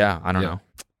not be. Yeah. I don't know.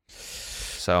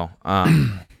 So,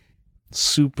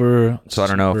 super. So I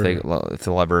don't know if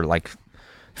they'll ever like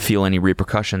feel any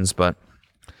repercussions, but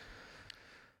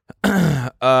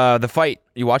the fight,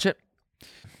 you watch it?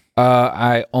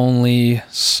 I only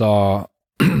saw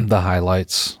the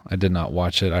highlights. I did not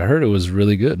watch it. I heard it was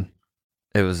really good.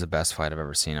 It was the best fight I've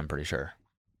ever seen, I'm pretty sure.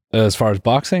 As far as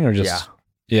boxing or just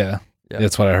yeah.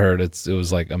 That's what I heard. It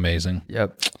was like amazing.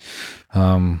 Yep.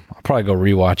 I'll probably go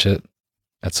rewatch it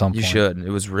at some point. You should. It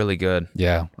was really good.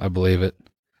 Yeah, I believe it.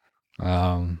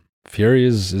 Fury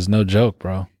is no joke,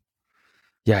 bro.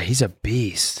 Yeah, he's a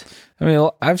beast. I mean,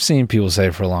 I've seen people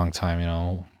say for a long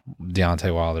time,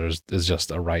 Deontay Wilder is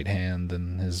just a right hand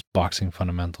and his boxing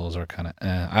fundamentals are kind of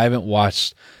I haven't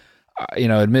watched,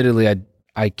 admittedly,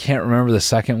 I can't remember the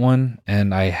second one,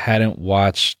 and I hadn't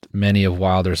watched many of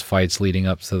Wilder's fights leading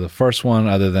up to the first one,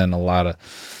 other than a lot of,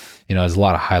 there's a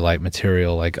lot of highlight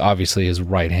material. Like, obviously his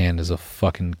right hand is a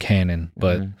fucking cannon,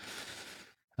 but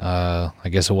I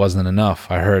guess it wasn't enough.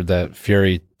 I heard that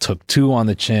Fury took 2 on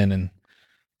the chin and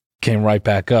came right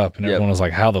back up, and everyone was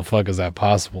like, how the fuck is that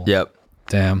possible? Yep.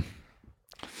 Damn.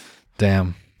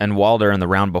 And Wilder in the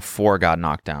round before got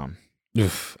knocked down.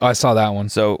 Oof. I saw that one.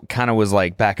 So kind of was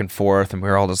like back and forth, and we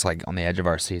were all just like on the edge of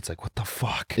our seats, like, what the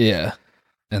fuck? Yeah.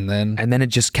 And then it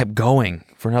just kept going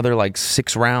for another like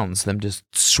 6 rounds, them just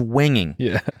swinging.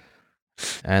 Yeah.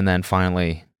 And then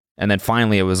finally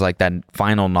it was like that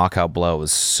final knockout blow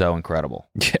was so incredible.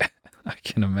 Yeah, I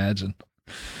can imagine.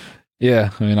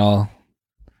 Yeah, I mean,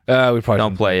 we probably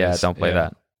don't play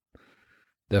that.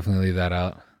 Definitely leave that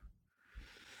out.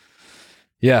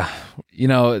 Yeah,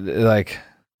 like,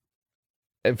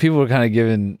 people were kind of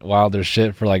giving Wilder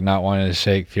shit for like not wanting to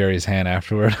shake Fury's hand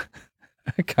afterward.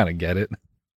 I kind of get it.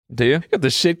 Do you? Got the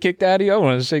shit kicked out of you. I don't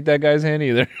want to shake that guy's hand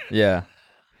either. Yeah.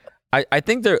 I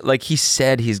think they're like, he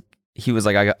said he was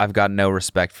like, I've got no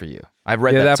respect for you. I've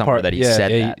read that somewhere part, that he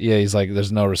said that. Yeah, he's like,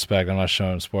 there's no respect. I'm not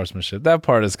showing sportsmanship. That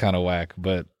part is kind of whack,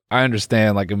 but I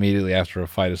understand, like, immediately after a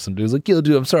fight, if some dude's like, yo,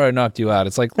 dude, I'm sorry I knocked you out.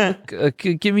 It's like, look,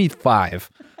 give me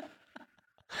 5.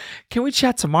 Can we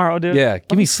chat tomorrow, dude? Yeah,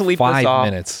 give me sleep 5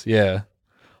 minutes. Yeah.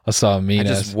 I saw a mean I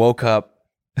just woke up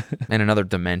in another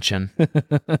dimension.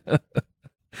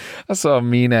 I saw a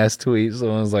mean ass tweet.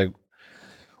 Someone was like,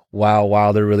 wow,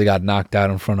 Wilder really got knocked out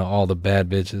in front of all the bad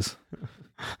bitches.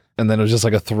 And then it was just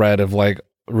like a thread of like,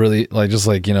 really, like, just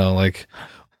like, like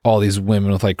all these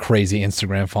women with like crazy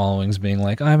Instagram followings being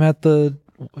like, I'm at the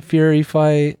Fury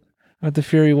fight. I'm at the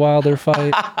Fury Wilder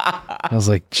fight. I was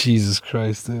like, Jesus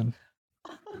Christ, dude.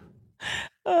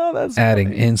 Oh, that's adding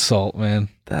funny. Insult, man.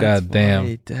 That's God damn.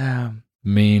 funny. Damn.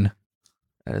 Mean.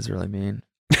 That is really mean.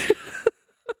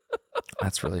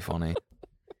 That's really funny.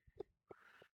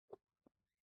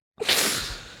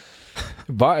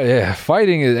 But yeah,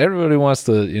 fighting is, everybody wants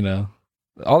to,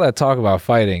 all that talk about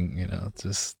fighting,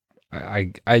 just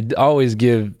I always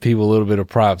give people a little bit of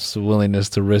props, willingness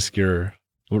to risk your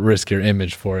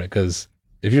image for it, because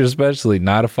if you're especially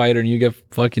not a fighter and you get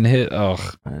fucking hit, I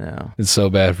know, it's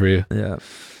so bad for you. Yeah.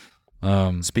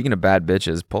 Speaking of bad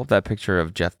bitches, pull up that picture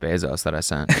of Jeff Bezos that I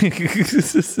sent.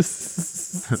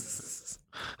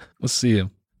 Let's see him.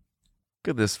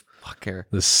 Look at this fucker.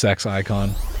 This sex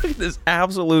icon. Look at this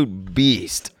absolute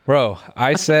beast. Bro,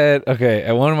 I said, okay,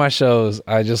 at one of my shows,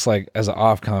 I just like, as an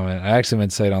off comment, I actually meant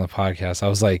to say it on the podcast. I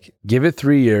was like, give it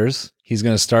 3 years. He's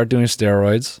going to start doing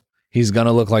steroids. He's going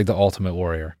to look like the Ultimate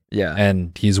Warrior. Yeah.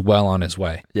 And he's well on his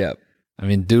way. Yeah. I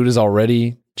mean, dude is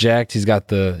already jacked. He's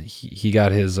got he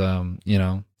got his, he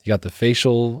got the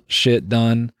facial shit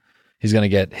done. He's going to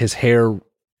get his hair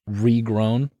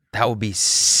regrown. That would be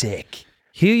sick.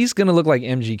 He's going to look like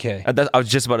MGK. I was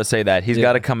just about to say that. He's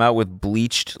got to come out with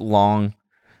bleached, long,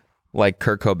 like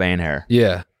Kurt Cobain hair.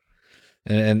 Yeah.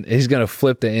 And he's going to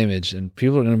flip the image, and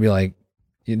people are going to be like,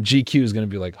 GQ is going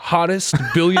to be like, hottest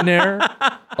billionaire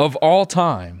of all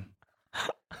time.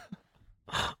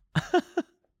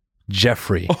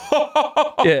 Jeffrey.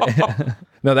 Yeah.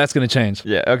 No, that's going to change.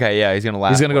 Yeah. Okay. Yeah. He's gonna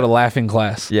laugh. He's going to go to laughing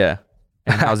class. Yeah.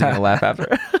 And how's he gonna laugh after?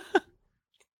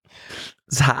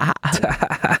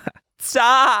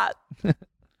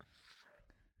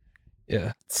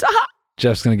 Yeah.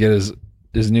 Jeff's going to get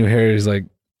his new hair. He's like,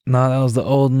 nah, that was the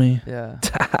old me. Yeah.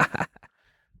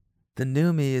 The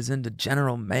new me is into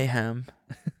general mayhem.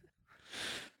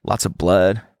 Lots of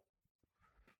blood.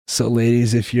 So,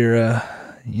 ladies, if you're,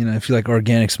 if you like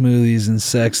organic smoothies and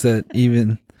sex that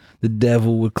even the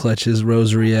devil would clutch his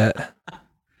rosary at,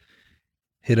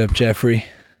 hit up Jeffrey.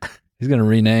 He's gonna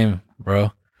rename,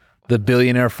 bro, the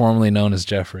billionaire formerly known as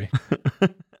Jeffrey.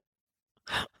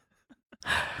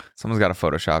 Someone's got to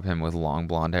Photoshop him with long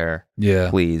blonde hair. Yeah,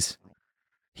 please.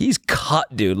 He's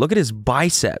cut, dude. Look at his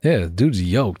bicep. Yeah, dude's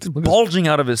yoked. It's bulging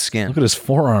out of his skin. Look at his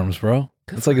forearms, bro.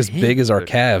 It's like as big as our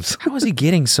calves. How is he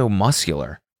getting so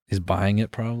muscular? He's buying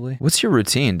it, probably. What's your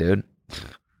routine, dude?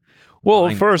 Well,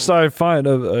 first I find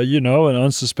an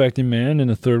unsuspecting man in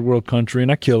a third world country,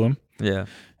 and I kill him. Yeah.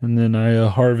 And then I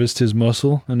harvest his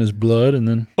muscle and his blood, and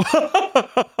then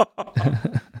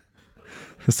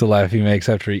that's the laugh he makes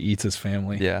after he eats his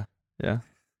family. Yeah. Yeah.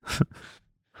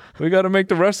 We got to make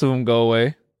the rest of them go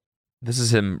away. This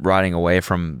is him riding away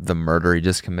from the murder he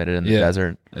just committed in the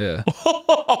desert. Yeah.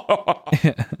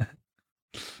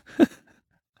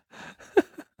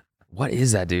 What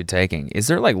is that dude taking? Is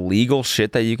there like legal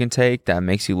shit that you can take that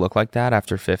makes you look like that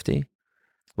after 50?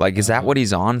 Like, is that what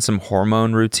he's on? Some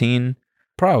hormone routine?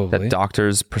 Probably. That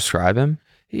doctors prescribe him?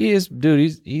 He is,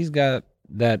 dude, he's got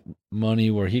that money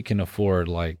where he can afford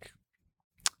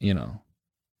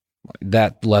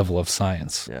that level of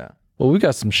science. Yeah. Well, we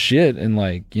got some shit in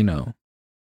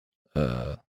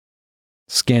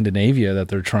Scandinavia that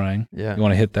they're trying. Yeah. You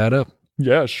want to hit that up?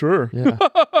 Yeah, sure. Yeah.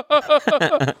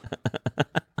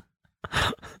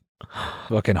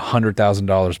 Fucking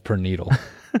 $100,000 per needle.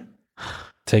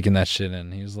 Taking that shit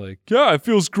in. He's like, yeah, it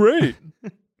feels great.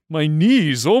 My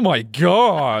knees. Oh my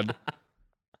God.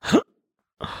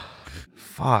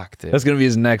 Fuck, dude. That's going to be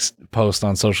his next post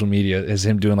on social media is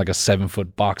him doing like a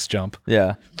 7-foot box jump.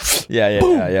 Yeah.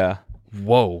 Yeah.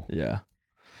 Whoa. Yeah.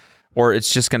 Or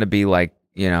it's just going to be like,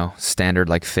 standard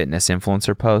like fitness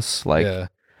influencer posts. Like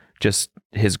just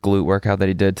his glute workout that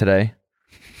he did today.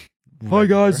 Hi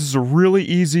guys, this is a really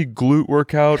easy glute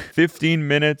workout, 15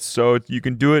 minutes, so you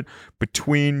can do it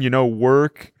between,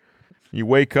 work. You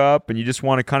wake up and you just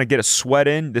want to kind of get a sweat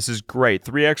in. This is great.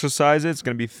 3 exercises, it's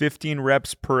going to be 15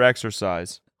 reps per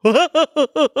exercise.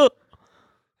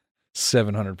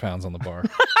 700 pounds on the bar.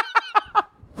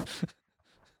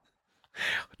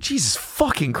 Jesus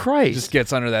fucking Christ. Just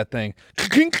gets under that thing.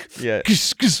 Yeah.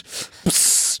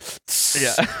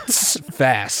 Yeah.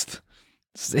 Fast.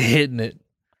 Just hitting it.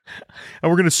 And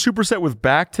we're going to superset with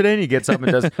back today. And he gets up and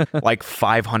does like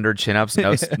 500 chin-ups,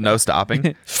 no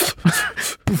stopping.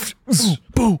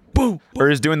 Boom, boom. Or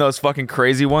he's doing those fucking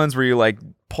crazy ones where you like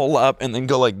pull up and then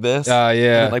go like this. Yeah. And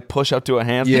then, like push up to a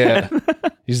handstand. Yeah.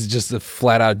 He's just a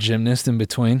flat out gymnast in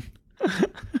between.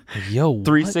 Yo,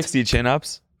 360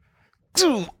 chin-ups.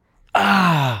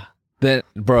 That,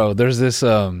 bro, there's this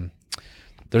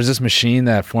machine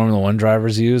that Formula 1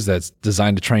 drivers use that's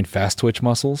designed to train fast twitch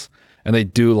muscles. And they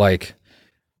do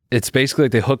it's basically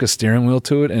like they hook a steering wheel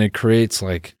to it and it creates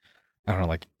like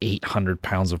 800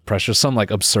 pounds of pressure, some like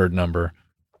absurd number.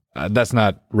 That's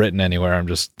not written anywhere. I'm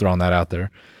just throwing that out there.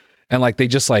 And they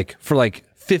just for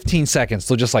 15 seconds,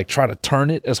 they'll just try to turn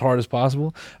it as hard as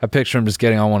possible. I picture him just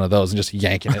getting on one of those and just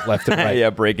yanking it left and right. Yeah,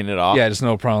 breaking it off. Yeah, just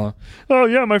no problem. Oh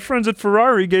yeah, my friends at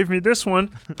Ferrari gave me this one.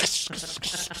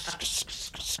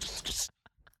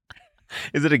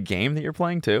 Is it a game that you're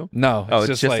playing too? No.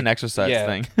 It's just an exercise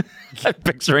thing. Yeah. I'm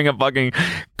picturing a fucking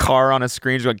car on a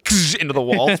screen just going into the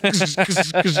wall.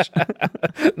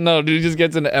 No, dude, he just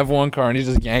gets in an F1 car and he's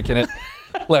just yanking it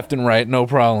left and right. No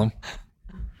problem.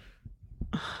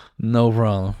 No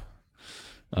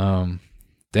problem.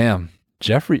 Damn.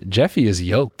 Jeffy is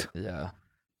yoked. Yeah.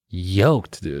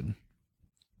 Yoked, dude.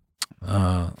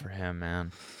 For him,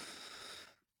 man.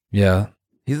 Yeah.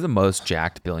 He's the most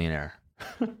jacked billionaire.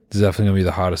 He's definitely gonna be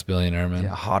the hottest billionaire, man.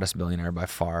 Yeah, hottest billionaire by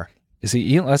far. You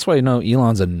see, that's why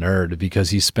Elon's a nerd, because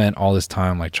he spent all this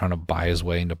time trying to buy his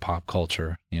way into pop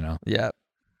culture. Yeah.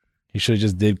 He should have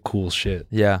just did cool shit.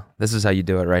 Yeah. This is how you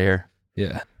do it right here.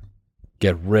 Yeah.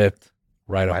 Get ripped.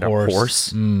 Ride a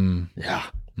horse. Yeah.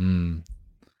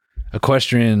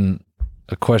 Equestrian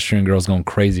girls going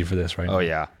crazy for this right now. Oh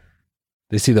yeah.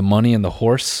 They see the money and the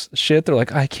horse shit. They're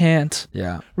like, I can't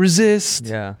resist.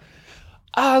 Yeah.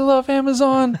 I love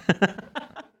Amazon.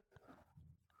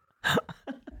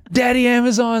 Daddy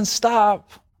Amazon,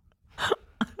 stop.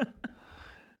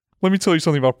 Let me tell you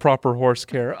something about proper horse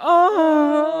care.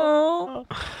 Oh,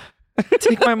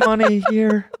 take my money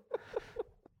here.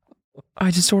 I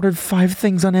just ordered 5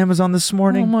 things on Amazon this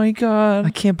morning. Oh my God.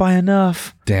 I can't buy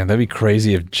enough. Damn, that'd be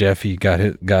crazy if Jeffy got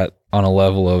on a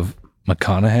level of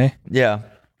McConaughey. Yeah.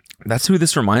 That's who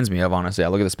this reminds me of, honestly. I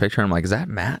look at this picture and I'm like, is that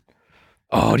Matt?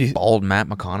 Oh, bald Matt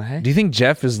McConaughey? Do you think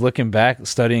Jeff is looking back,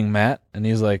 studying Matt, and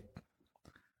he's like,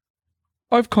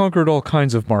 I've conquered all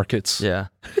kinds of markets. Yeah.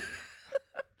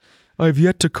 I've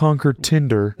yet to conquer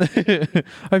Tinder.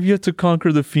 I've yet to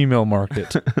conquer the female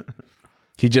market.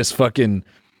 He just fucking...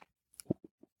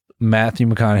 Matthew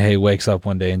McConaughey wakes up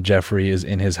one day and Jeffrey is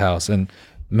in his house and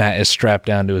Matt is strapped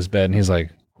down to his bed and he's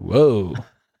like, whoa,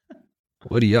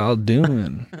 what are y'all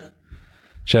doing?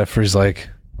 Jeffrey's like,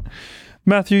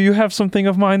 Matthew, you have something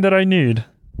of mine that I need.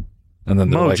 And then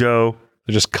they're Mojo.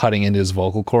 They're just cutting into his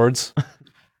vocal cords.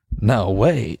 No,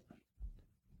 wait.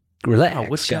 Relax. Oh,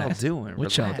 what y'all guys. doing?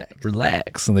 What y'all doing?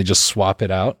 Relax. And they just swap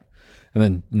it out. And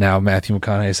then now Matthew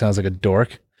McConaughey sounds like a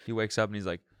dork. He wakes up and he's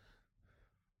like,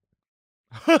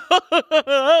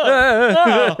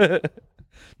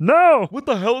 No! what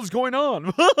the hell is going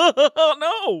on?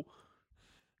 No!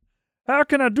 How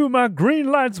can I do my Green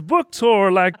Lights book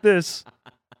tour like this?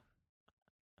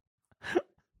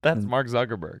 That's Mark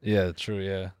Zuckerberg. Yeah, true,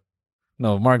 yeah.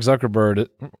 No, Mark Zuckerberg.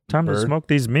 Time to smoke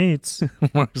these meats.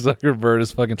 Mark Zuckerberg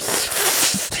is fucking...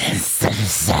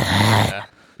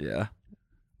 Yeah.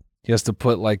 He has to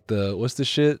put like the... What's the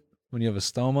shit when you have a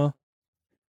stoma?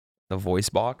 The voice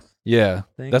box? Yeah.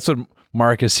 Thing? That's what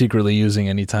Mark is secretly using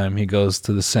anytime he goes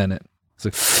to the Senate. It's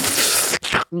like...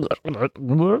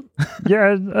 Yeah,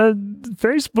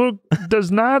 Facebook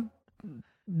does not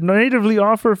natively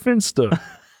offer Finsta.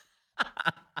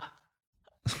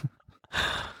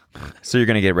 So you're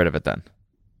going to get rid of it then?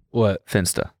 What?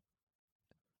 Finsta.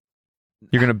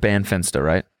 You're going to ban Finsta,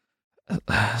 right?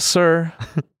 Sir.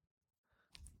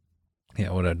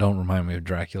 Yeah, whatever. Don't remind me of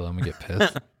Dracula. I'm going to get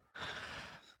pissed.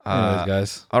 Anyways,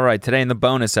 guys. All right, today in the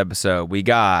bonus episode, we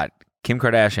got Kim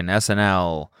Kardashian,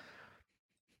 SNL.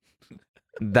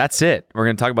 That's it. We're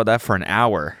going to talk about that for an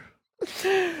hour.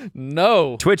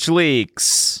 No. Twitch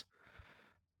leaks.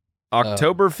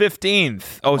 October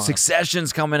 15th. Oh,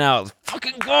 Succession's coming out.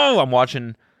 Fucking go. I'm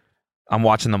watching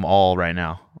them all right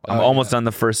now. I'm almost done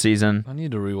the first season. I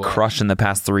need to rewatch. Crushed in the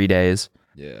past 3 days.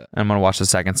 Yeah. I'm going to watch the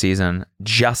second season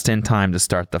just in time to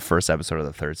start the first episode of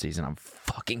the third season. I'm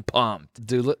fucking pumped.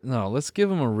 Dude, let's give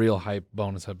him a real hype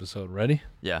bonus episode. Ready?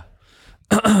 Yeah.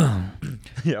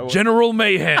 General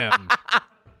Mayhem.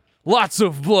 Lots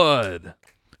of blood.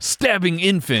 Stabbing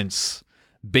infants.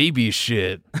 Baby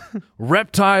shit.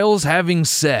 Reptiles having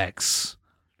sex.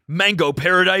 Mango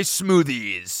Paradise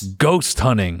smoothies. Ghost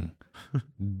hunting.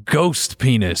 Ghost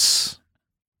penis.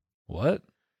 What?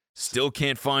 Still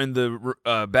can't find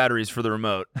the batteries for the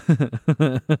remote.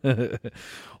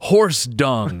 Horse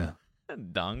dung.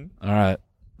 Dung. All right.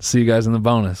 See you guys in the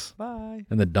bonus. Bye.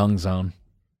 In the dung zone.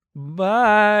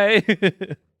 Bye.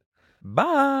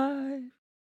 Bye.